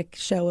public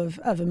show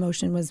of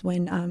emotion was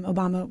when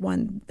Obama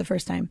won the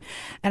first time.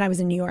 And I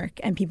was in New York,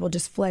 and people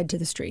just fled to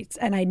the streets.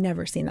 And I'd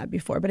never seen that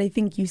before. But I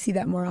think you see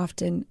that more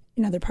often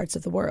in other parts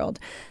of the world.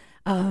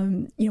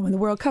 When the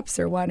World Cups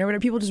are won or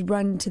whatever, people just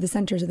run to the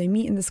centers or they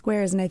meet in the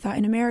squares. And I thought,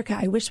 in America,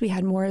 I wish we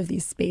had more of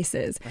these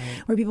spaces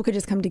where people could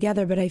just come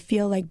together. But I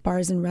feel like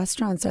bars and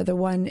restaurants are the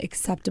one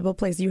acceptable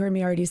place. You heard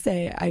me already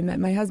say, I met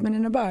my husband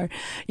in a bar.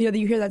 You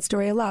hear that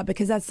story a lot,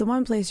 because that's the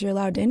one place you're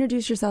allowed to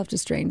introduce yourself to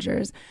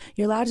strangers.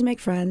 You're allowed to make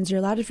friends.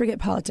 You're allowed to forget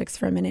politics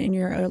for a minute, and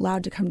you're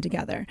allowed to come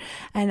together.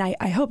 And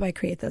I hope I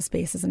create those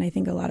spaces, and I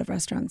think a lot of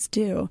restaurants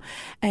do.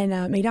 And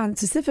Maidan,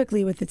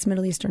 specifically with its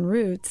Middle Eastern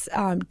roots,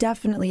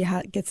 definitely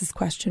gets this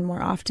question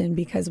more often,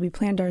 because we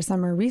planned our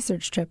summer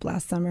research trip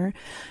last summer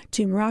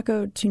to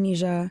Morocco,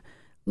 Tunisia,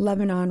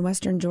 Lebanon,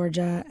 Western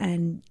Georgia,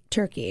 and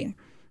Turkey.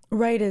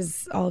 Right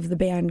as all of the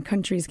banned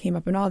countries came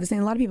up and all of this, and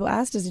a lot of people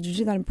asked us, did you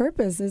do that on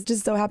purpose? It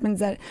just so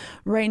happens that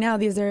right now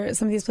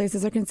some of these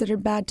places are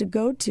considered bad to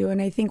go to.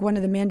 And I think one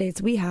of the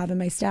mandates we have, and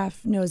my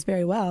staff knows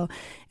very well,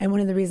 and one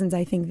of the reasons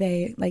I think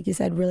they, like you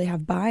said, really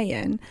have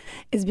buy-in,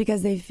 is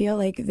because they feel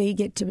like they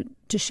get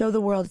to show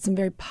the world some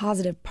very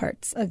positive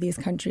parts of these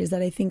countries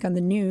that I think on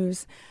the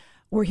news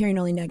we're hearing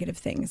only negative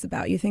things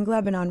about. You think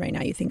Lebanon right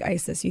now, you think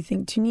ISIS, you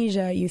think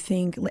Tunisia, you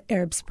think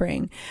Arab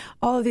Spring,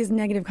 all of these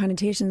negative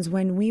connotations,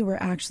 when we were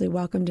actually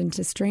welcomed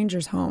into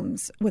strangers'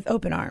 homes with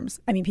open arms.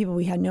 I mean, people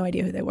we had no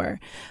idea who they were.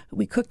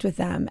 We cooked with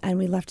them and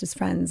we left as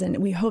friends, and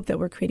we hope that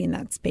we're creating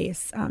that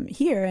space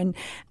here. And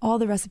all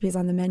the recipes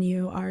on the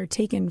menu are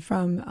taken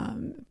from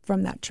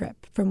that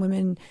trip, from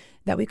women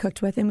that we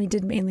cooked with, and we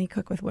did mainly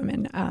cook with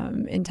women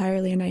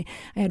entirely. And I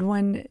had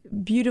one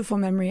beautiful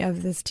memory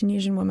of this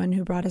Tunisian woman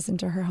who brought us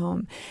into her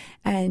home,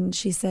 and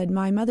she said,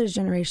 my mother's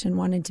generation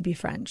wanted to be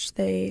French.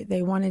 They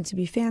wanted to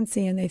be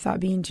fancy, and they thought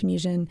being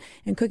Tunisian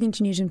and cooking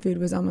Tunisian food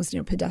was almost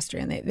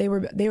pedestrian. They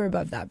were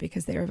above that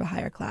because they were of a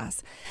higher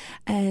class.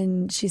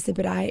 And she said,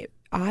 but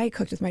I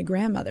cooked with my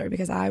grandmother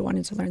because I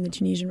wanted to learn the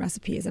Tunisian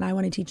recipes, and I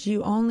want to teach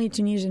you only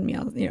Tunisian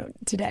meals,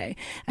 today.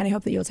 And I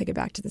hope that you'll take it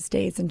back to the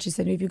States. And she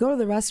said, if you go to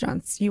the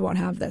restaurants, you won't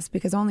have this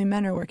because only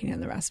men are working in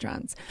the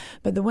restaurants.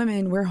 But the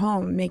women, we're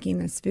home making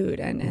this food,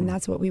 and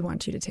that's what we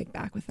want you to take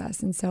back with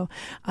us. And so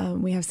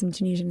we have some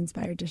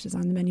Tunisian-inspired dishes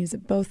on the menus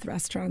at both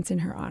restaurants in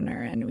her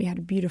honor, and we had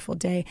a beautiful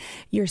day.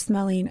 You're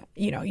smelling,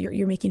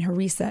 you're making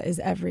harissa is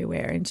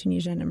everywhere in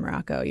Tunisia and in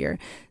Morocco. You're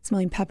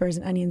smelling peppers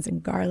and onions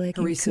and garlic.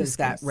 Harissa is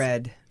that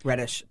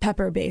reddish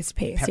pepper-based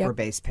paste.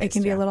 Pepper-based paste. It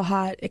can be a little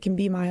hot. It can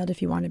be mild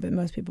if you want it, but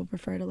most people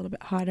prefer it a little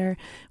bit hotter.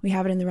 We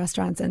have it in the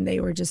restaurants, and they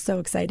were just so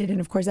excited. And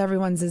of course,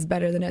 everyone's is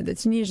better than it. The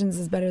Tunisians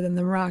is better than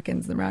the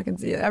Moroccans.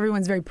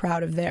 Everyone's very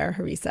proud of their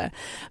harissa.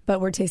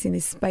 But we're tasting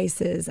these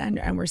spices, and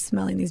we're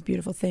smelling these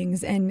beautiful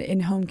things, and in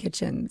home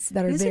kitchens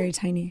that are very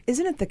tiny.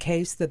 Isn't it the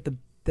case that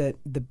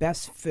the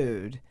best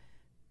food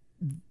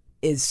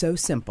is so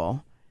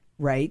simple,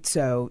 right?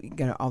 So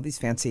all these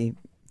fancy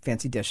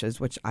dishes,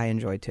 which I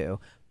enjoy too,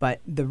 but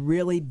the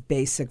really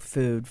basic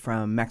food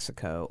from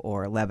Mexico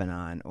or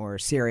Lebanon or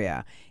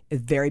Syria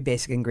is very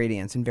basic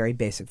ingredients and very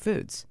basic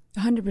foods.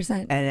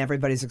 100%. And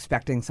everybody's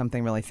expecting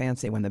something really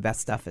fancy when the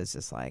best stuff is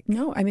just like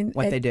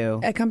what they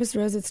do. At Compass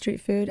Rose, it's street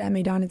food. At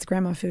Meydan, it's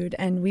grandma food.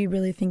 And we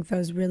really think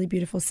those really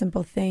beautiful,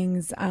 simple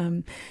things,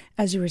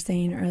 as you were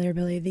saying earlier,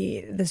 Billy,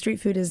 the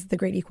street food is the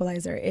great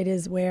equalizer. It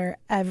is where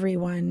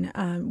everyone,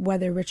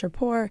 whether rich or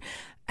poor,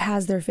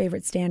 has their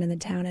favorite stand in the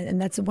town. And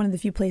that's one of the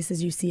few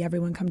places you see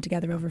everyone come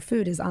together over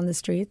food is on the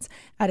streets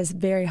at a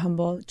very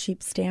humble,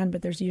 cheap stand.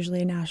 But there's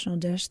usually a national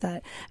dish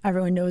that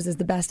everyone knows is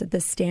the best at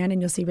this stand.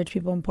 And you'll see rich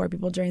people and poor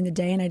people during the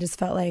day. And I just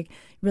felt like it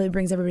really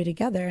brings everybody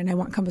together. And I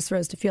want Compass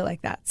Rose to feel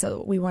like that.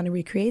 So we want to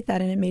recreate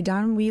that. And at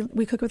Meydan,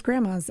 we cook with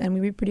grandmas and we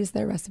reproduce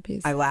their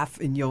recipes. I laugh,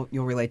 and you'll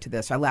relate to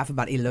this. I laugh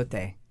about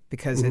elote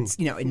because it's,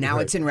 now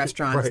it's in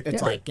restaurants. Right.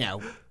 It's like,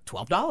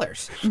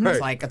 $12.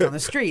 It's like it's on the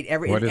street.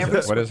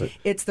 What is it?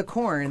 It's the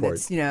corn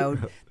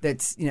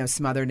that's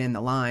smothered in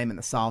the lime and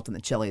the salt and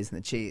the chilies and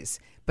the cheese.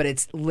 But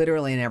it's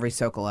literally in every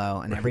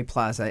Socolo and every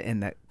plaza in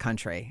the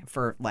country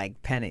for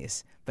like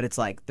pennies. But it's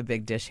like the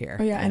big dish here.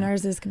 Oh, yeah, and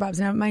ours is kebabs.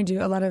 Now, mind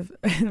you, a lot of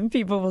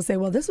people will say,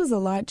 well, this was a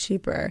lot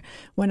cheaper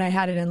when I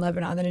had it in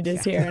Lebanon than it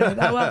is here. And I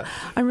thought, well,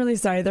 I'm really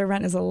sorry. Their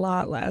rent is a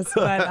lot less.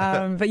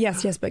 But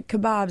yes, but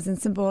kebabs and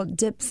simple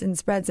dips and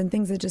spreads and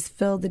things that just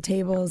filled the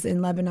tables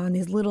in Lebanon,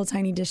 these little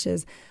tiny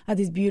dishes of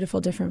these beautiful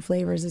different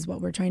flavors is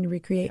what we're trying to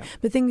recreate. Yeah.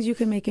 But things you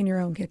can make in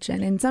your own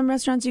kitchen. In some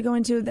restaurants you go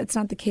into, that's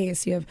not the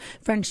case. You have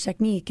French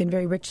technique and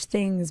very rich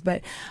things,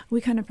 but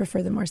we kind of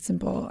prefer the more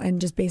simple and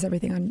just base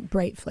everything on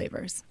bright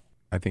flavors.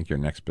 I think your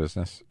next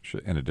business,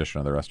 in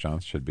addition to the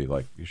restaurants, should be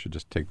like you should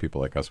just take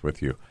people like us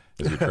with you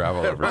as you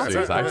travel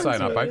overseas. I'd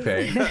sign up. I'd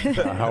pay.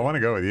 I want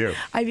to go with you.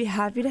 I'd be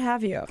happy to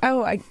have you.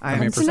 Oh, I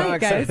mean, so tonight,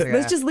 guys.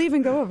 Let's just leave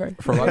and go over.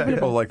 For a lot of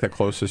people, like the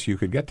closest you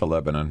could get to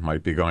Lebanon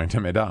might be going to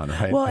Meydan,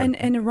 right? Well,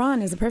 and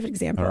Iran is a perfect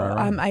example.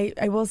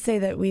 I will say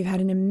that we've had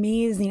an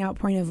amazing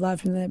outpouring of love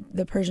from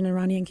the Persian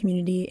Iranian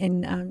community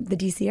in the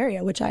D.C.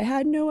 area, which I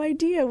had no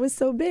idea was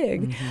so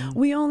big. Mm-hmm.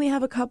 We only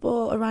have a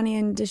couple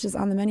Iranian dishes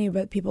on the menu,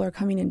 but people are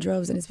coming in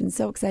droves, and it's been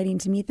so exciting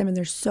to meet them, and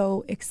they're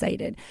so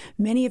excited.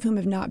 Many of whom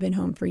have not been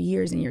home for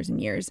years and years and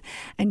years,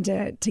 and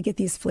to get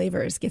these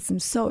flavors gets them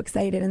so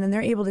excited, and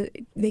then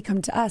they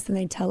come to us and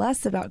they tell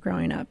us about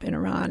growing up in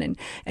Iran, and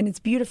it's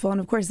beautiful. And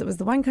of course, it was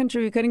the one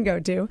country we couldn't go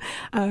to.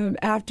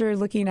 After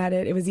looking at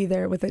it, it was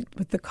either with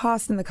the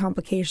cost and the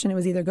complication, it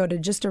was either go to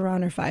just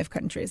Iran or 5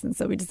 countries, and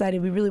so we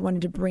decided we really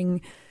wanted to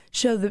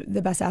show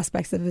the best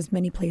aspects of as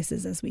many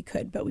places as we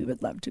could, but we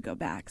would love to go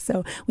back.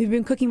 So we've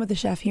been cooking with a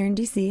chef here in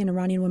D.C., an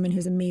Iranian woman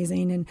who's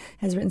amazing and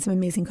has written some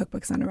amazing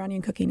cookbooks on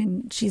Iranian cooking,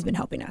 and she's been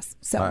helping us.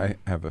 So I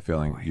have a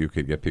feeling you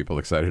could get people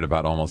excited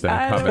about almost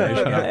any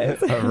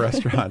combination of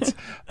restaurants.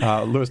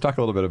 Louis, talk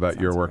a little bit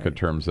about your work in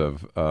terms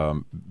of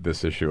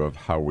this issue of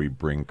how we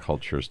bring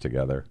cultures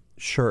together.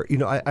 Sure.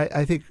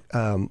 I think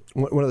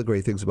one of the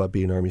great things about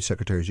being Army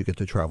Secretary is you get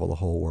to travel the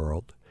whole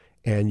world,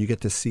 and you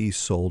get to see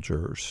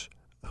soldiers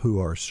who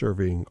are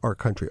serving our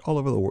country all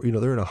over the world.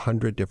 They're in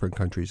 100 different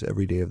countries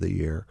every day of the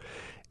year.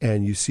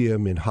 And you see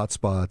them in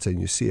hotspots,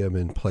 and you see them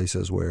in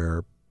places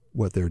where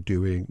what they're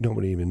doing,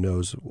 nobody even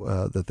knows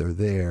that they're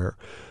there,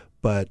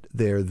 but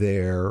they're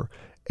there,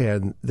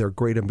 and they're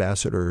great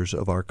ambassadors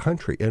of our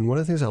country. And one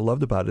of the things I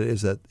loved about it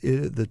is that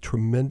the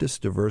tremendous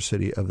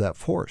diversity of that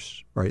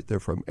force, right? They're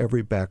from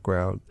every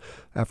background,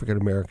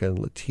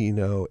 African-American,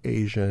 Latino,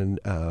 Asian,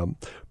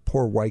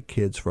 poor white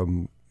kids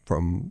from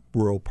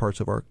rural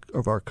parts of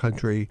our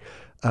country,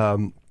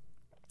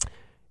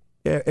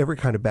 every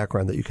kind of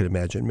background that you can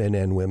imagine, men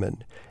and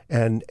women,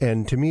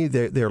 and to me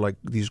they're like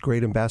these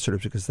great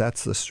ambassadors because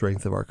that's the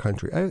strength of our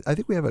country. I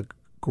think we have a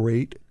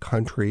great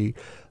country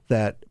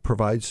that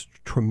provides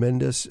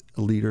tremendous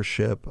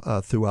leadership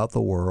throughout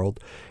the world,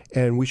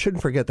 and we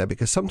shouldn't forget that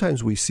because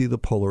sometimes we see the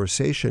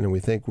polarization and we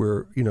think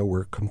we're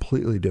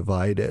completely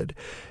divided.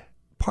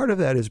 part of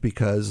that is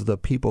because the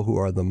people who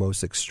are the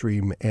most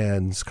extreme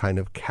ends kind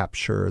of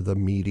capture the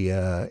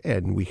media,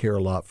 and we hear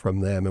a lot from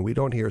them, and we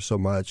don't hear so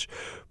much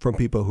from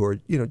people who are,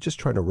 just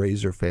trying to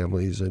raise their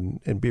families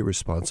and be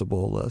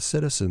responsible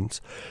citizens.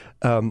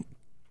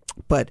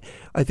 But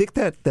I think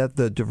that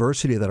the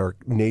diversity that our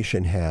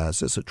nation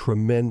has is a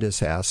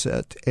tremendous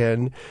asset.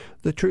 And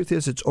the truth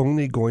is it's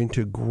only going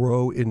to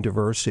grow in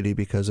diversity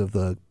because of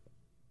the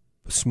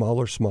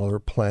smaller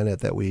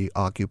planet that we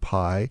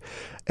occupy.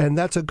 And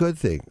that's a good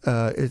thing.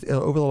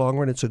 Over the long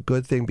run, it's a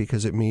good thing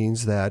because it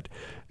means that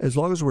as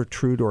long as we're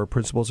true to our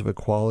principles of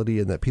equality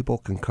and that people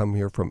can come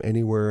here from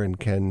anywhere and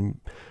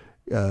can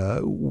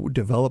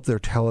develop their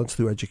talents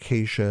through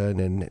education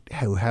and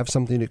who have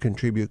something to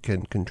contribute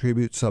can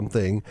contribute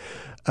something,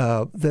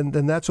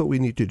 then that's what we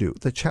need to do.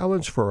 The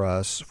challenge for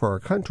us, for our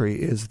country,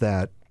 is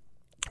that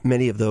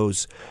many of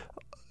those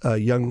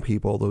young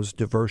people, those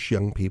diverse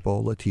young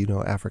people,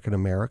 Latino, African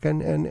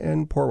American,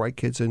 and poor white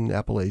kids in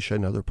Appalachia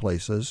and other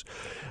places,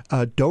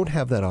 don't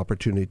have that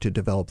opportunity to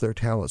develop their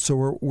talents.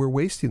 So we're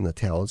wasting the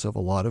talents of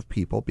a lot of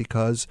people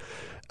because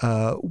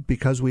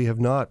we have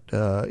not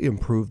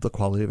improved the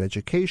quality of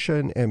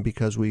education, and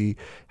because we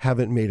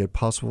haven't made it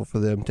possible for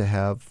them to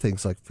have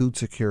things like food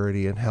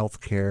security and health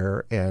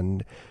care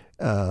and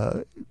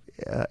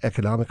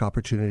economic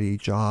opportunity,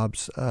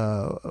 jobs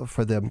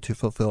for them to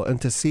fulfill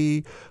and to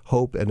see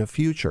hope and a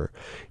future.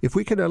 If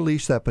we can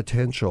unleash that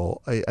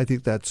potential, I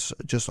think that's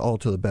just all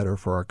to the better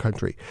for our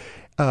country.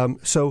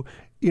 So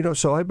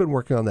I've been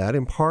working on that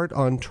in part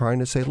on trying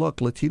to say, look,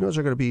 Latinos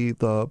are going to be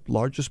the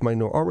largest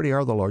minority, already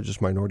are the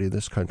largest minority in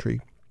this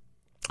country,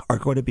 are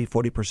going to be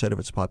 40% of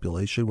its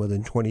population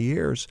within 20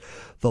 years.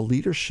 The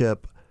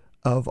leadership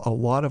of a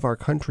lot of our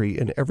country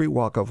in every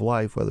walk of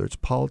life, whether it's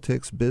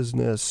politics,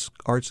 business,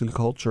 arts and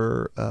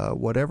culture,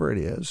 whatever it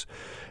is,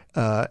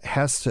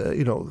 has to,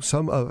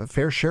 a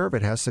fair share of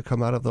it has to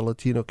come out of the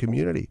Latino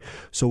community.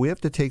 So we have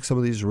to take some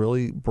of these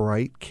really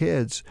bright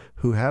kids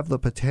who have the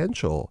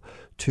potential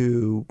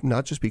to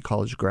not just be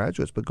college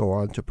graduates, but go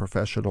on to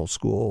professional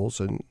schools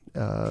and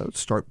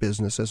start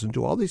businesses and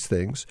do all these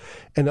things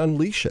and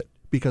unleash it,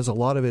 because a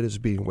lot of it is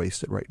being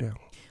wasted right now.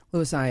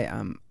 Louis,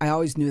 I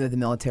always knew that the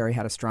military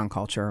had a strong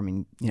culture. I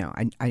mean,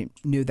 I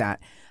knew that.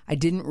 I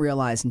didn't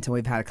realize until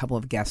we've had a couple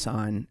of guests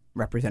on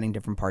representing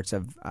different parts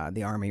of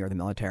the Army or the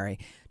military,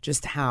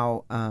 just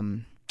how,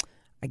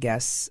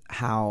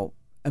 how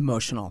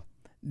emotional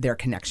their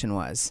connection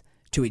was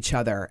to each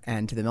other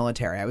and to the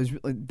military.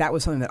 That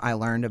was something that I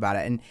learned about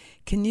it. And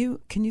can you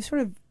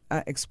sort of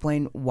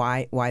explain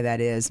why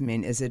that is? I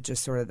mean, is it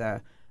just sort of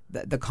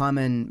the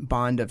common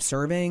bond of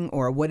serving,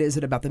 or what is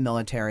it about the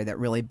military that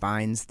really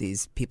binds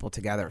these people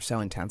together so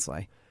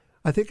intensely?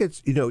 I think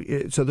it's,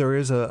 so there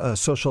is a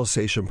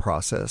socialization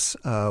process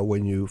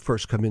when you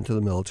first come into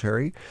the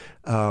military,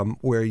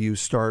 where you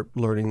start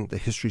learning the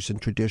histories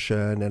and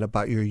tradition and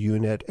about your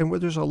unit, and where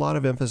there's a lot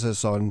of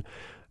emphasis on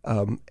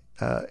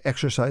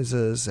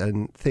exercises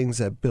and things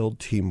that build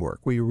teamwork,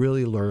 where you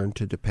really learn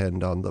to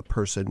depend on the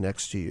person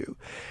next to you.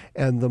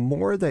 And the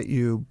more that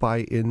you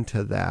buy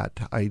into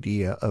that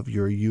idea of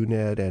your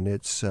unit and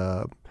its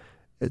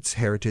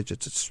heritage,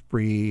 its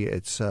esprit,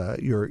 its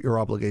your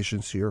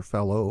obligations to your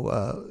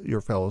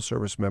fellow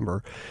service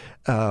member,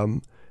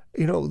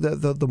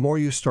 the more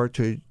you start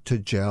to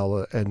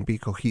gel and be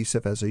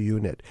cohesive as a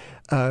unit.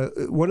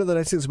 One of the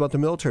nice things about the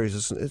military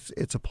is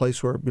it's a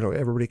place where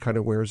everybody kind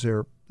of wears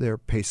their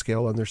pay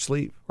scale on their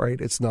sleeve, right?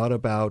 It's not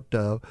about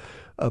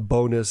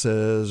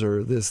bonuses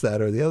or this,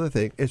 that, or the other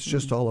thing. It's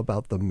just all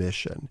about the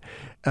mission,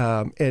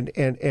 and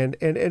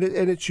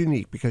it's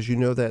unique because you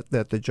know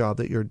that the job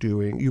that you're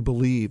doing, you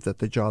believe that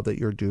the job that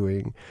you're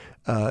doing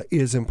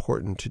is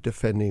important to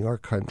defending our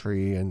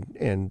country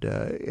and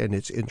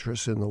its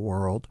interests in the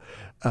world,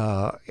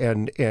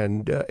 and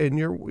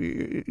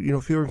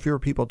fewer and fewer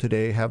people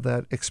today have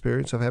that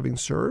experience of having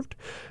served.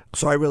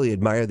 So I really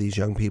admire these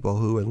young people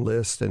who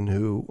enlist and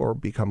or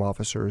become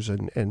officers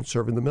and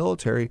serve in the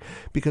military,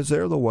 because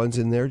they're the ones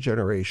in their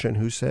generation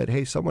who said,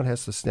 hey, someone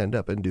has to stand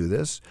up and do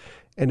this,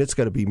 and it's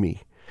going to be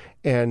me.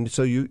 And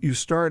so you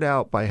start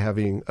out by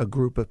having a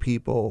group of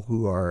people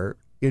who are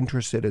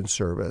interested in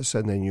service,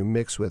 and then you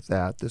mix with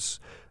that this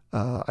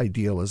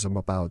idealism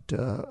about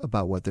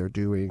what they're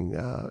doing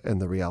and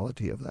the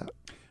reality of that.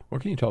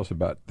 What can you tell us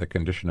about the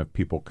condition of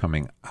people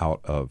coming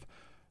out of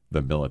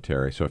the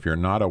military? So if you're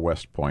not a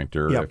West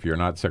Pointer, Yep. if you're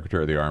not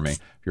Secretary of the Army,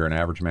 if you're an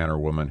average man or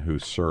woman who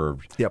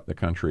served Yep. the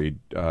country,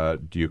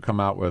 do you come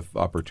out with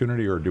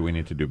opportunity, or do we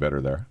need to do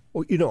better there?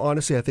 Well,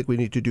 honestly, I think we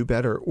need to do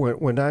better.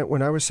 When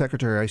I was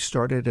secretary, I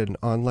started an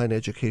online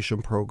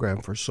education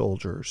program for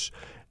soldiers.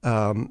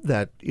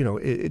 That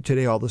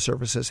today all the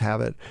services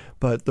have it,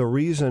 but the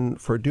reason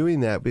for doing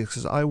that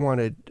because I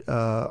wanted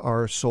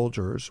our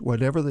soldiers,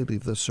 whenever they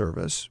leave the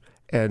service,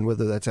 and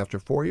whether that's after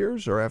 4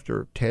 years or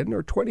after 10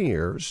 or 20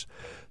 years,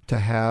 to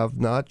have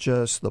not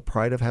just the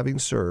pride of having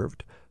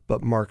served,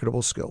 but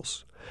marketable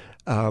skills,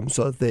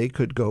 so that they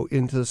could go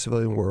into the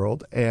civilian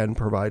world and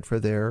provide for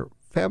their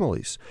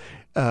families.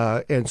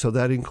 And so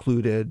that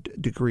included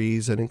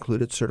degrees and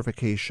included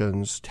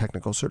certifications,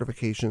 technical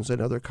certifications,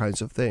 and other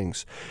kinds of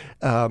things.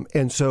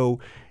 And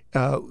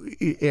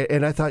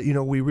I thought,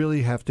 we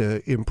really have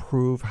to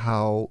improve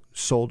how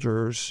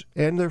soldiers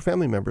and their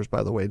family members,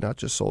 by the way, not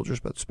just soldiers,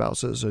 but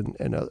spouses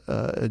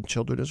and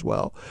children as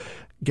well,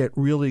 get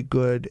really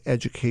good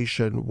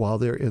education while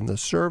they're in the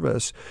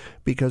service.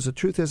 Because the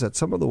truth is that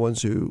some of the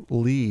ones who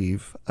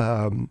leave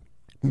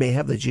may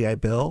have the GI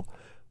Bill,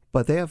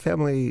 but they have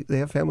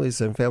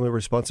families and family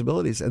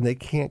responsibilities, and they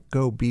can't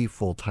go be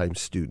full-time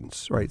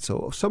students, right?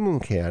 So some of them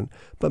can,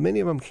 but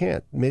many of them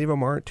can't. Many of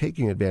them aren't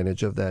taking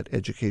advantage of that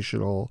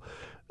educational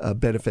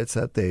benefits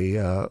that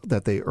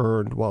they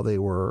earned while they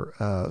were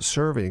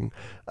serving,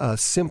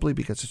 simply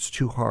because it's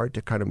too hard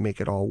to kind of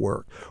make it all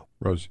work.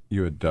 Rose,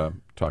 you had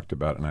talked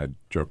about, and I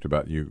joked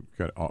about,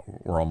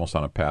 we're almost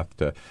on a path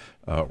to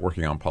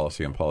working on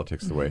policy and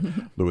politics the way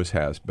Louis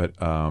has, but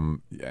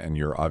and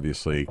you're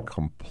obviously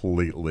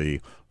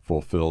completely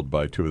fulfilled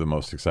by two of the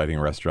most exciting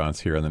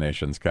restaurants here in the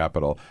nation's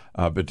capital.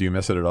 But do you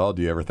miss it at all?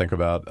 Do you ever think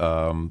about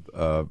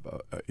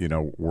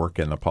work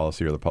in the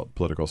policy or the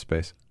political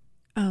space?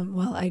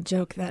 Well, I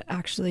joke that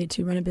actually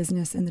to run a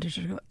business in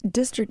the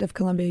District of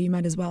Columbia, you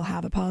might as well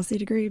have a policy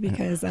degree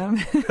because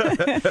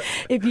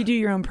if you do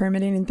your own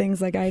permitting and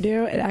things like I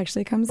do, it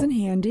actually comes in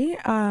handy.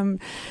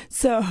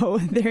 So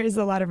there is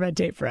a lot of red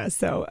tape for us.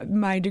 So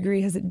my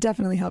degree has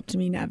definitely helped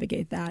me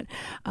navigate that.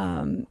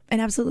 And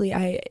absolutely,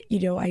 I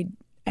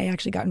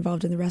actually got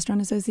involved in the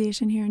Restaurant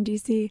Association here in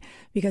D.C.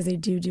 because they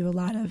do a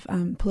lot of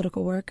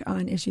political work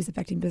on issues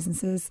affecting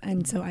businesses.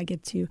 And so I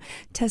get to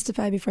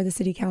testify before the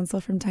city council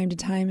from time to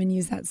time and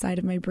use that side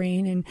of my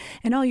brain.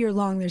 And all year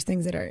long, there's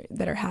things that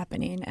are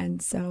happening.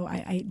 And so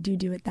I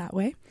do it that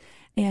way.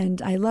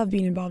 And I love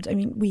being involved. I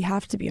mean, we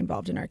have to be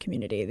involved in our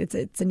community.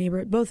 It's a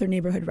neighborhood. Both are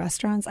neighborhood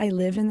restaurants. I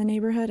live in the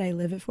neighborhood. I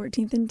live at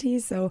 14th and T.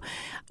 So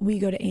we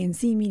go to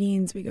ANC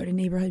meetings. We go to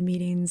neighborhood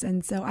meetings.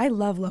 And so I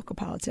love local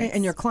politics.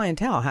 And your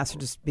clientele has to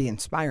just be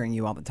inspiring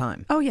you all the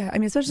time. Oh, yeah. I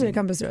mean, especially at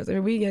Compass Rose. I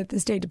mean, we get the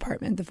State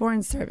Department, the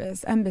Foreign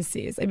Service,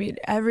 embassies. I mean,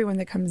 everyone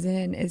that comes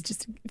in is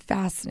just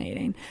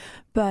fascinating.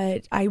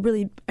 But I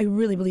really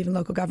believe in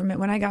local government.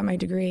 When I got my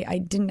degree, I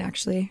didn't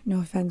actually, no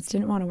offense,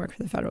 didn't want to work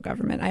for the federal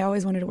government. I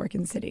always wanted to work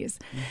in cities.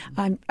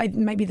 It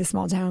might be the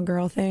small town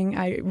girl thing.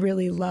 I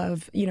really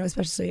love,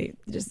 especially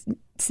just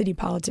city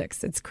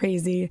politics. It's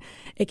crazy.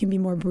 It can be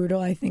more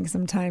brutal, I think,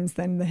 sometimes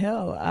than the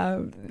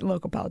Hill,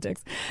 local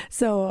politics.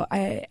 So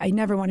I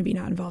never want to be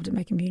not involved in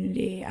my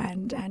community.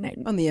 And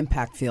the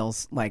impact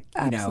feels like,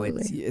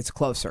 absolutely. it's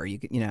closer.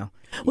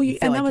 Well,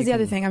 and that was the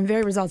other thing. I'm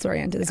very results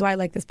oriented. That's why I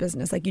like this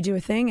business. Like you do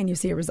a thing and you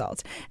see a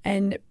result.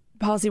 And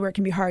policy work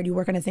can be hard. You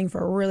work on a thing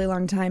for a really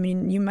long time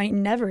and you might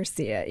never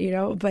see it,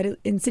 but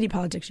in city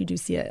politics, you do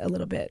see it a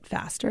little bit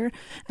faster.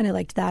 And I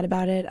liked that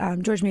about it.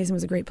 George Mason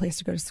was a great place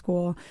to go to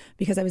school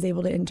because I was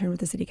able to intern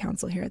with the city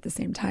council here at the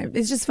same time.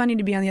 It's just funny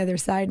to be on the other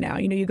side now.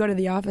 You go to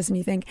the office and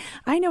you think,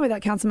 I know why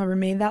that council member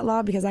made that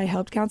law because I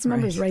helped council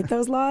members write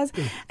those laws.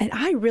 And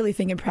I really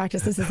think in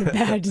practice, this is a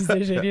bad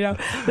decision,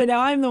 But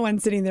now I'm the one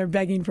sitting there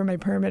begging for my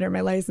permit or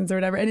my license or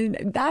whatever.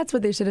 And that's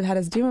what they should have had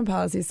us do in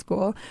policy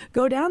school.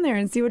 Go down there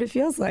and see what it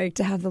feels like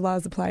to have the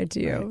laws applied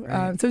to you.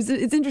 Right. So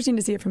it's interesting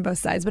to see it from both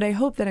sides, but I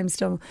hope that I'm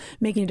still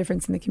making a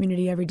difference in the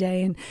community every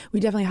day. And we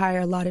definitely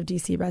hire a lot of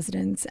DC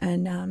residents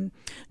and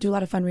do a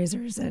lot of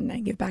fundraisers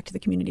and give back to the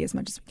community as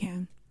much as we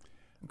can.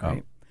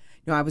 Great.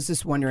 I was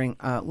just wondering,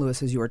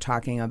 Louis, as you were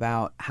talking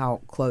about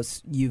how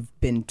close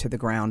you've been to the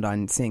ground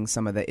on seeing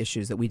some of the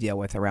issues that we deal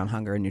with around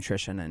hunger and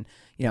nutrition and,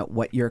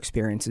 what your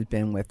experience has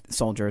been with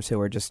soldiers who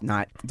are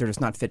they're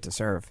just not fit to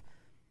serve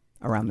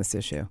around this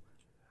issue.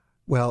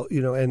 Well,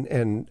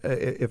 and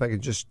if I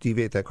could just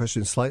deviate that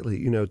question slightly,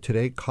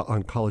 today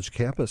on college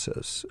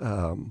campuses,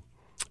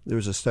 there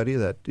was a study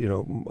that,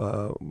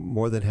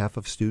 more than half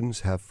of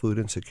students have food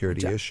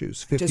insecurity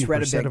issues.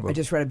 15% of them. I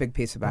just read a big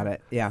piece about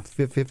it. Yeah.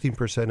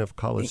 15% of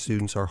college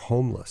students are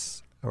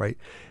homeless. All right.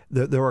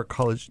 There are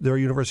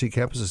university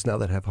campuses now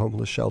that have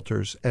homeless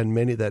shelters and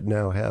many that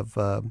now have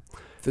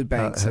food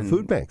banks.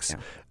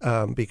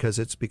 Because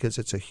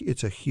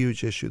it's a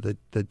huge issue.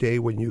 The day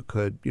when you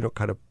could,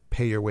 kind of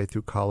pay your way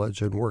through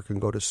college and work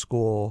and go to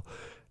school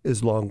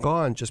is long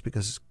gone just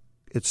because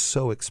it's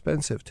so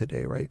expensive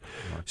today, right?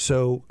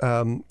 So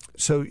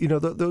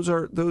those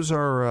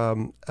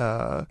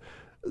are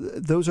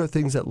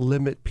things that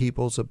limit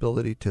people's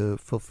ability to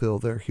fulfill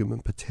their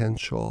human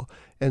potential.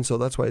 And so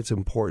that's why it's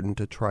important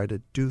to try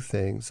to do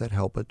things that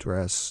help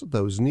address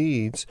those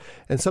needs.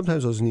 And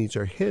sometimes those needs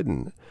are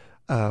hidden.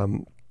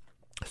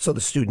 So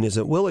the student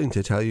isn't willing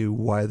to tell you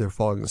why they're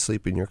falling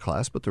asleep in your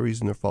class, but the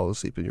reason they're falling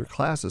asleep in your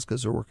class is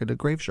because they're working a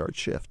graveyard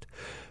shift.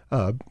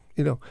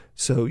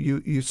 So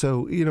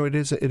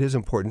it is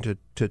important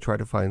to try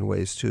to find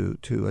ways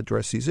to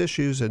address these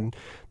issues and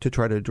to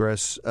try to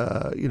address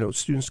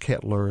students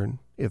can't learn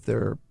if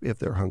they're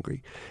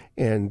hungry,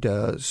 and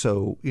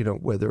so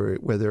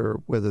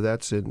whether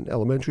that's in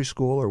elementary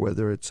school or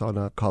whether it's on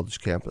a college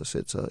campus,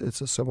 it's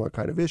a similar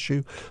kind of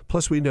issue.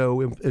 Plus, we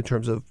know in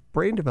terms of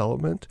brain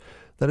development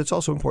that it's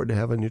also important to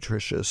have a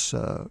nutritious,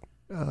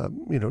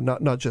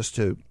 not just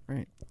to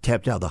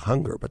tap down the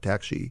hunger, but to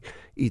actually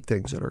eat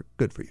things that are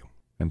good for you.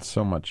 And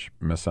so much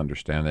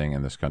misunderstanding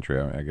in this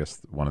country. I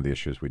guess one of the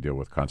issues we deal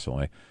with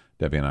constantly,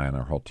 Debbie and I and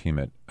our whole team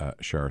at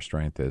Share Our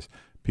Strength, is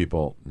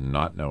people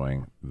not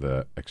knowing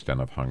the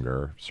extent of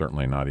hunger,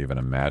 certainly not even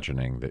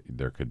imagining that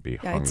there could be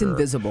hunger. It's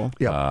invisible.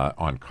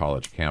 On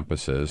college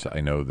campuses.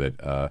 I know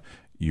that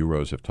you,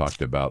 Rose, have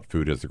talked about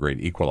food as the great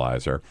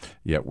equalizer,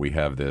 yet we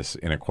have this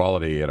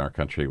inequality in our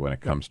country when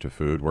it comes to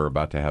food. We're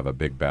about to have a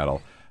big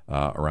battle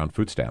around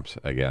food stamps,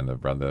 again,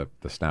 around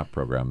the SNAP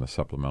program, the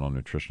Supplemental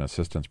Nutrition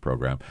Assistance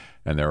Program.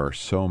 And there's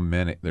so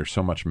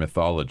much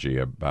mythology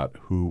about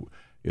who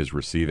is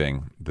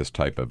receiving this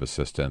type of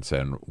assistance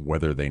and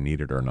whether they need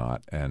it or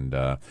not. And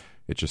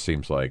it just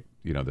seems like,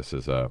 this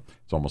is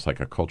it's almost like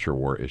a culture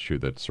war issue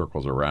that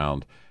circles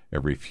around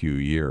every few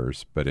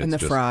years. But it's and the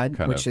just fraud,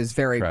 kind which of is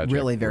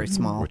really very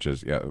small. Which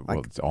is,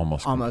 it's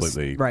almost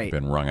completely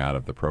been wrung out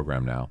of the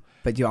program now.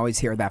 But you always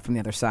hear that from the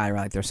other side,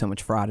 right? Like there's so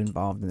much fraud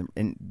involved,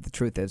 and the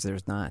truth is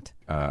there's not.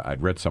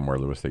 I'd read somewhere,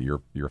 Louis, that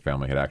your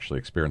family had actually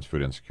experienced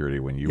food insecurity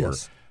when you were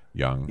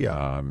young.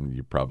 Yeah.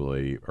 You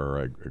probably are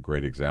a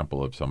great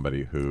example of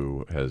somebody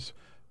who has,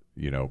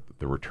 the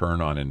return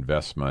on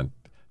investment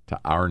to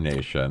our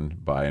nation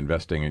by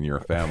investing in your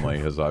family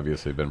has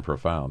obviously been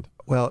profound.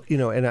 Well,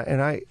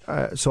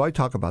 so I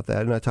talk about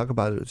that, and I talk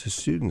about it to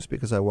students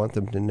because I want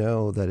them to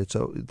know that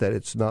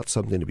it's not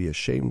something to be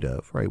ashamed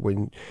of, right?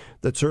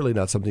 That's certainly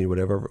not something I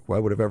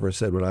would have ever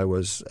said when I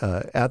was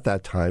at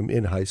that time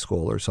in high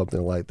school or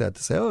something like that,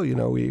 to say,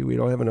 we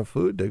don't have enough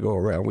food to go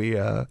around. We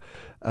have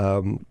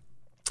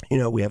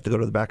to go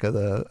to the back of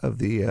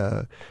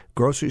the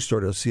grocery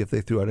store to see if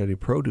they threw out any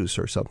produce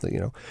or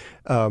something,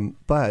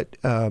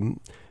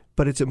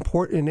 But it's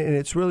important, and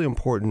it's really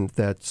important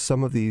that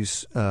some of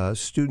these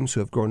students who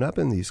have grown up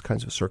in these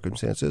kinds of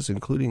circumstances,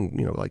 including,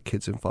 like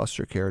kids in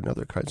foster care and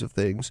other kinds of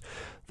things,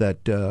 that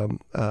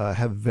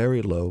have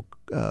very low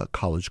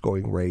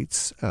college-going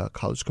rates,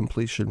 college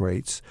completion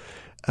rates,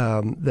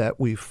 that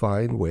we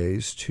find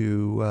ways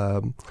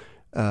to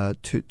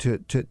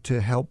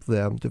help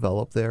them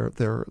develop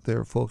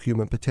their full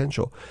human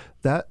potential.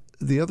 That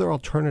the other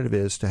alternative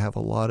is to have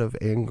a lot of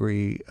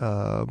angry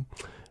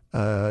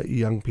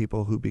young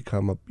people who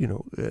become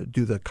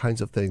do the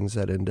kinds of things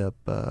that end up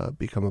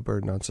become a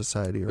burden on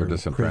society or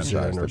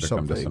disenfranchised or become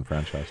something.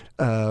 Disenfranchised.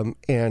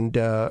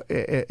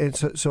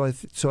 So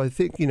I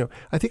think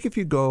if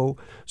you go,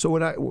 so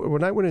when I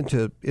went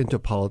into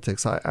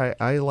politics,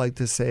 I like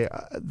to say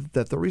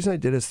that the reason I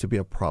did is to be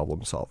a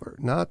problem solver,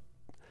 not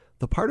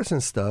the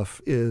partisan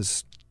stuff.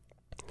 Is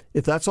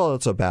if that's all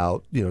it's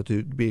about,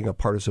 to being a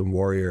partisan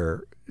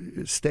warrior,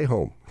 stay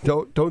home.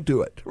 Don't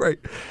do it, right?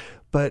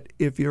 But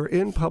if you're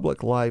in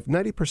public life,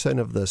 90%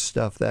 of the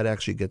stuff that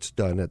actually gets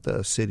done at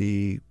the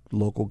city,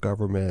 local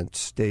government,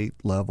 state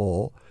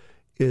level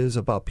is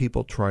about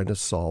people trying to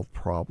solve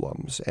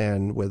problems.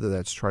 And whether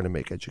that's trying to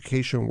make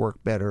education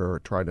work better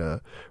or trying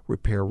to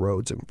repair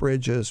roads and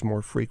bridges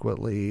more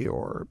frequently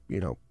or,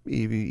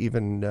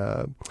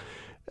 even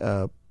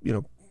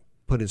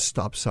put in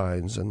stop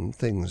signs and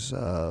things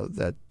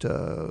that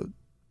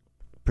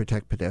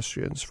protect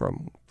pedestrians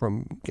from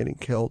getting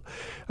killed.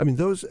 I mean,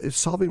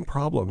 solving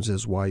problems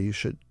is why you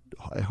should,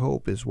 I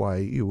hope, is why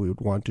you would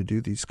want to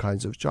do these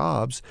kinds of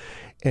jobs,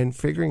 and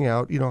figuring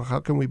out, how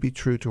can we be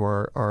true to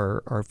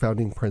our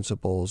founding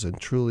principles and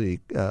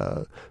truly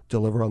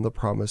deliver on the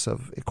promise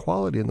of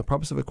equality. And the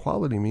promise of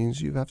equality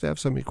means you have to have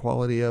some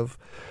equality of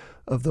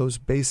those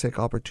basic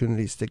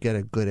opportunities to get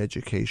a good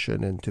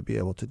education and to be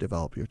able to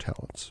develop your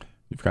talents.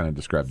 You've kind of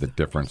described the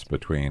difference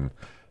between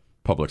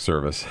public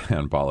service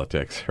and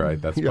politics,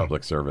 right? That's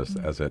public service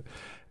as it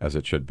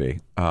should be.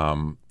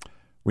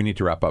 We need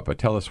to wrap up, but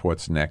tell us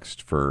what's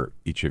next for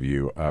each of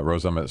you.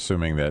 Rose, I'm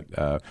assuming that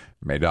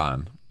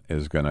Meydan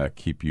is going to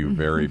keep you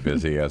very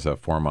busy as a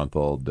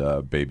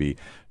 4-month-old baby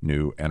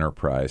new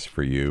enterprise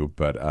for you.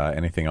 But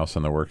anything else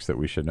in the works that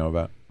we should know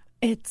about?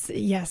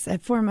 Yes,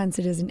 at 4 months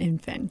it is an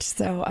infant.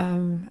 So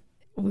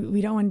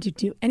we don't want to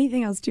do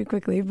anything else too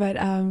quickly, but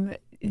I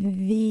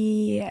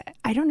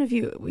don't know if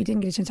we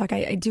didn't get a chance to talk.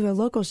 I do a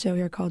local show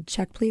here called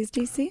Check Please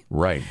DC.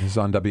 Right. This is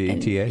on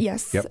WATA?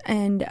 Yes. Yep.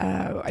 And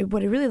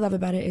what I really love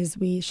about it is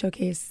we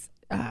showcase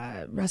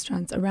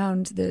restaurants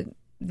around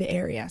the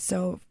area.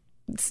 So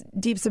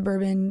deep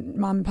suburban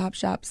mom and pop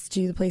shops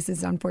to the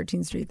places on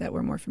 14th Street that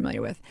we're more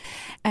familiar with.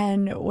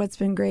 And what's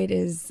been great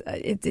is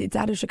it's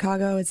out of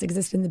Chicago. It's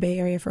existed in the Bay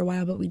Area for a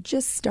while, but we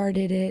just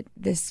started it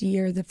this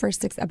year. The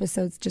first 6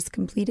 episodes just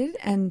completed,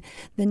 and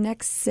the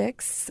next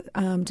 6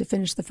 to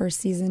finish the first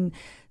season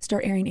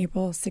start airing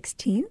April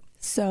 16th.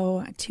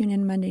 So tune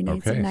in Monday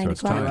nights Okay, at 9 so it's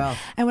o'clock. time. Wow.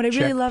 And what I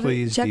really Check love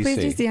Please is Check DC.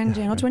 Please DC on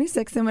Channel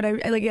 26. And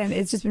again,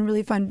 it's just been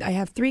really fun. I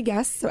have 3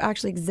 guests, so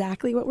actually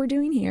exactly what we're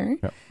doing here,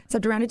 Yep.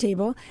 except around a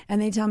table. And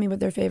they tell me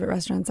what their favorite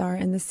restaurants are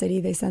in the city.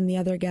 They send the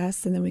other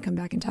guests, and then we come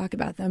back and talk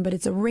about them. But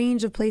it's a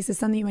range of places,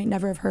 some that you might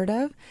never have heard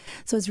of.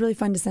 So it's really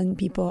fun to send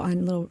people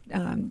on little,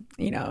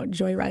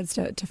 joy rides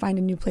to find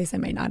a new place I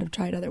might not have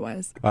tried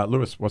otherwise.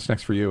 Louis, what's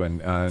next for you?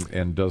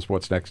 And does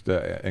what's next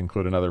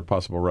include another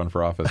possible run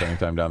for office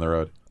anytime down the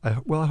road? I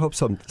hope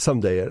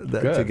someday to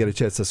Good. get a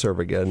chance to serve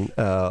again.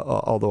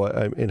 Although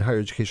I'm in higher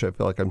education, I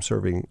feel like I'm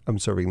serving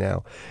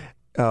now.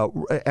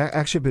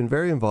 Actually, I've been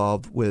very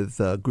involved with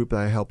a group that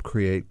I helped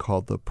create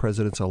called the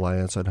President's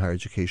Alliance on Higher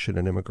Education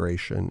and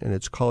Immigration, and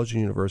it's college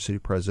and university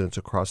presidents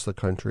across the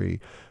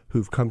country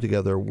who've come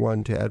together,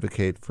 one, to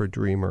advocate for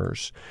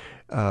dreamers.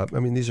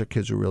 These are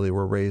kids who really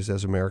were raised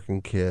as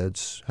American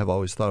kids, have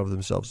always thought of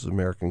themselves as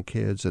American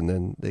kids, and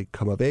then they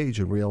come of age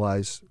and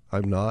realize,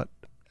 I'm not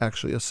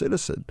actually a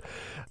citizen,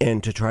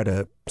 and to try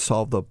to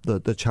solve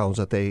the challenge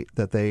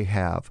that they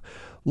have.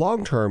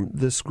 Long term,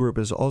 this group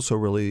is also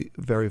really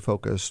very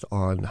focused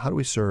on how do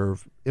we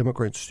serve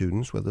immigrant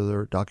students, whether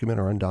they're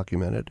documented or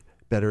undocumented,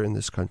 better in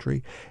this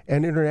country,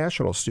 and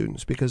international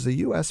students, because the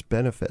U.S.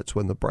 benefits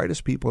when the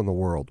brightest people in the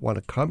world want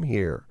to come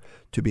here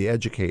to be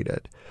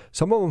educated.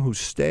 Some of them who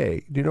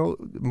stay,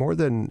 more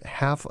than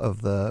half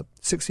of the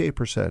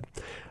 68%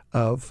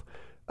 of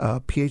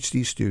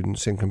PhD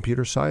students in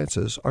computer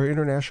sciences are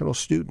international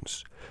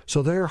students.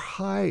 So they're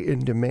high in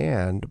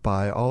demand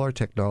by all our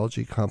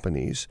technology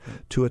companies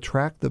to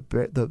attract the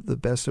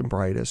best and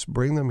brightest,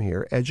 bring them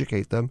here,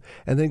 educate them,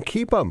 and then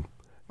keep them.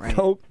 Right.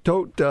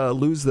 Don't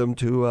lose them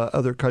to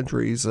other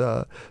countries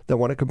that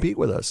want to compete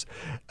with us.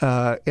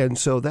 And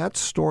so that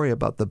story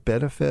about the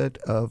benefit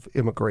of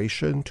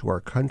immigration to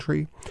our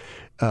country,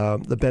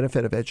 the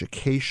benefit of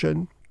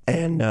education,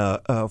 and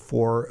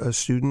for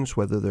students,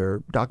 whether they're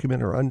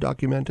documented or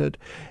undocumented,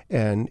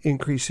 and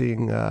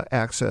increasing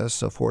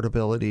access,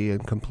 affordability,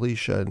 and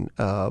completion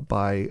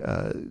by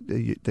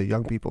the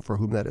young people for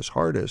whom that is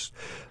hardest.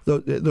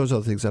 Those are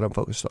the things that I'm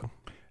focused on.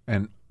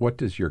 And what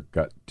does your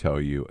gut tell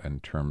you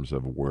in terms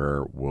of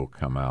where we'll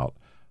come out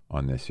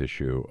on this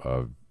issue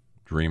of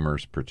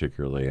dreamers,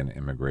 particularly, and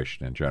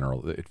immigration in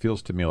general? It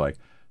feels to me like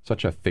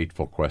such a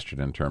fateful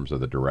question in terms of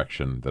the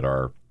direction that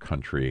our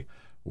country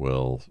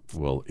will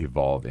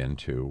evolve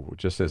into.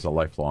 Just as a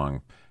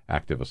lifelong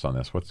activist on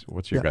this,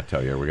 what's your gut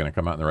tell you? Are we going to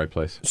come out in the right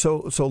place?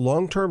 So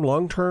long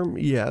term,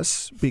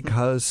 yes,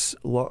 because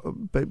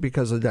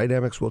the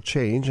dynamics will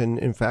change, and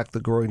in fact,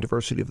 the growing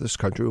diversity of this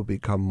country will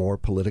become more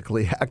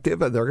politically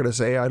active, and they're going to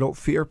say, I don't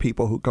fear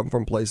people who come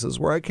from places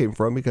where I came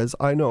from because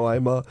I know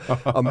I'm a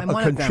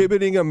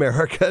contributing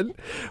American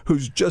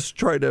who's just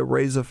trying to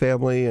raise a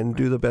family and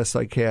do the best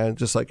I can,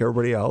 just like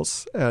everybody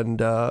else. And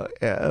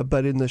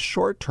but in the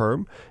short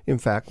term, in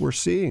fact, we're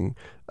seeing.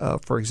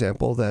 For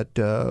example, that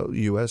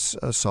U.S.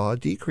 saw a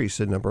decrease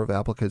in number of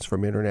applicants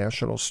from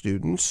international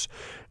students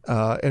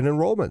and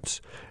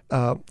enrollments.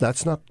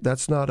 That's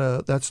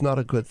not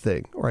a good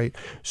thing, right?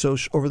 So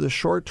over the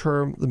short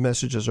term, the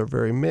messages are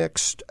very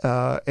mixed.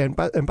 And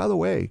by the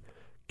way,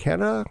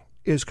 Canada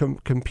is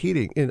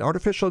competing in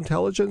artificial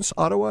intelligence.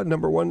 Ottawa,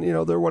 number one,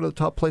 they're one of the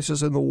top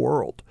places in the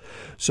world.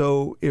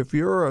 So if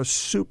you're a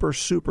super,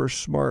 super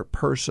smart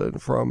person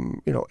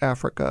from,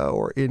 Africa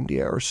or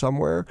India or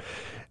somewhere,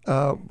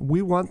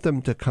 we want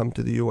them to come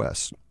to the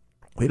U.S.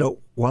 We don't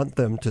want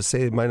them to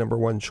say my number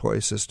one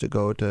choice is to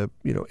go to,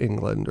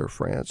 England or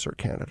France or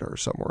Canada or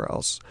somewhere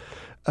else.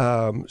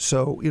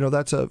 So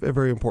that's a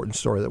very important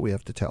story that we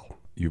have to tell.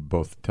 You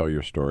both tell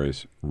your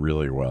stories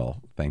really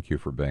well. Thank you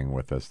for being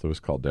with us. Louis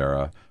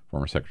Caldera,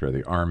 former Secretary of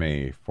the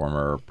Army,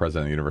 former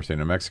President of the University of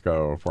New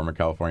Mexico, former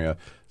California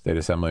State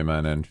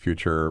Assemblyman, and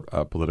future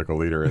political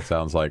leader, it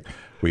sounds like.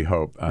 We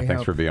hope.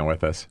 Thanks for being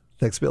with us.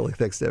 Thanks, Billy.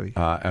 Thanks, Debbie.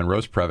 And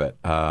Rose Previtt,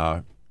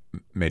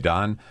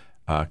 Maidan,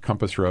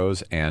 Compass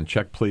Rose, and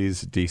Check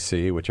Please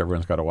DC, which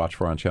everyone's got to watch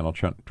for on Channel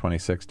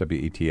 26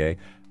 WETA.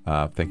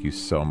 Thank you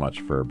so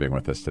much for being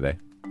with us today.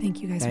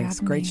 Thank you guys for having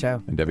me. Great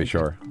show. And Debbie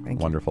Shore, Thank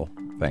you. wonderful.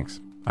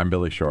 Thanks. I'm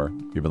Billy Shore.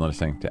 You've been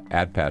listening to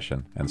Add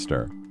Passion and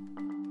Stir.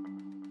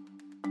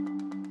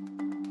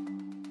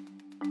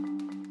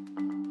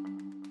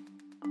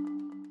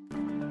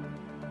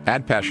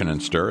 Add Passion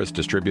and Stir is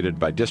distributed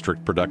by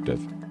District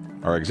Productive.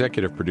 Our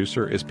executive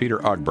producer is Peter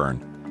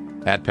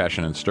Ogburn. Add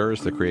Passion and Stir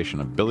is the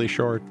creation of Billy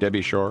Shore,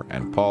 Debbie Shore,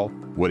 and Paul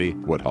Woody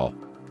Woodhull.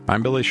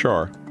 I'm Billy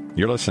Shore.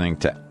 You're listening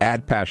to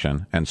Add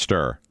Passion and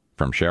Stir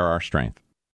from Share Our Strength.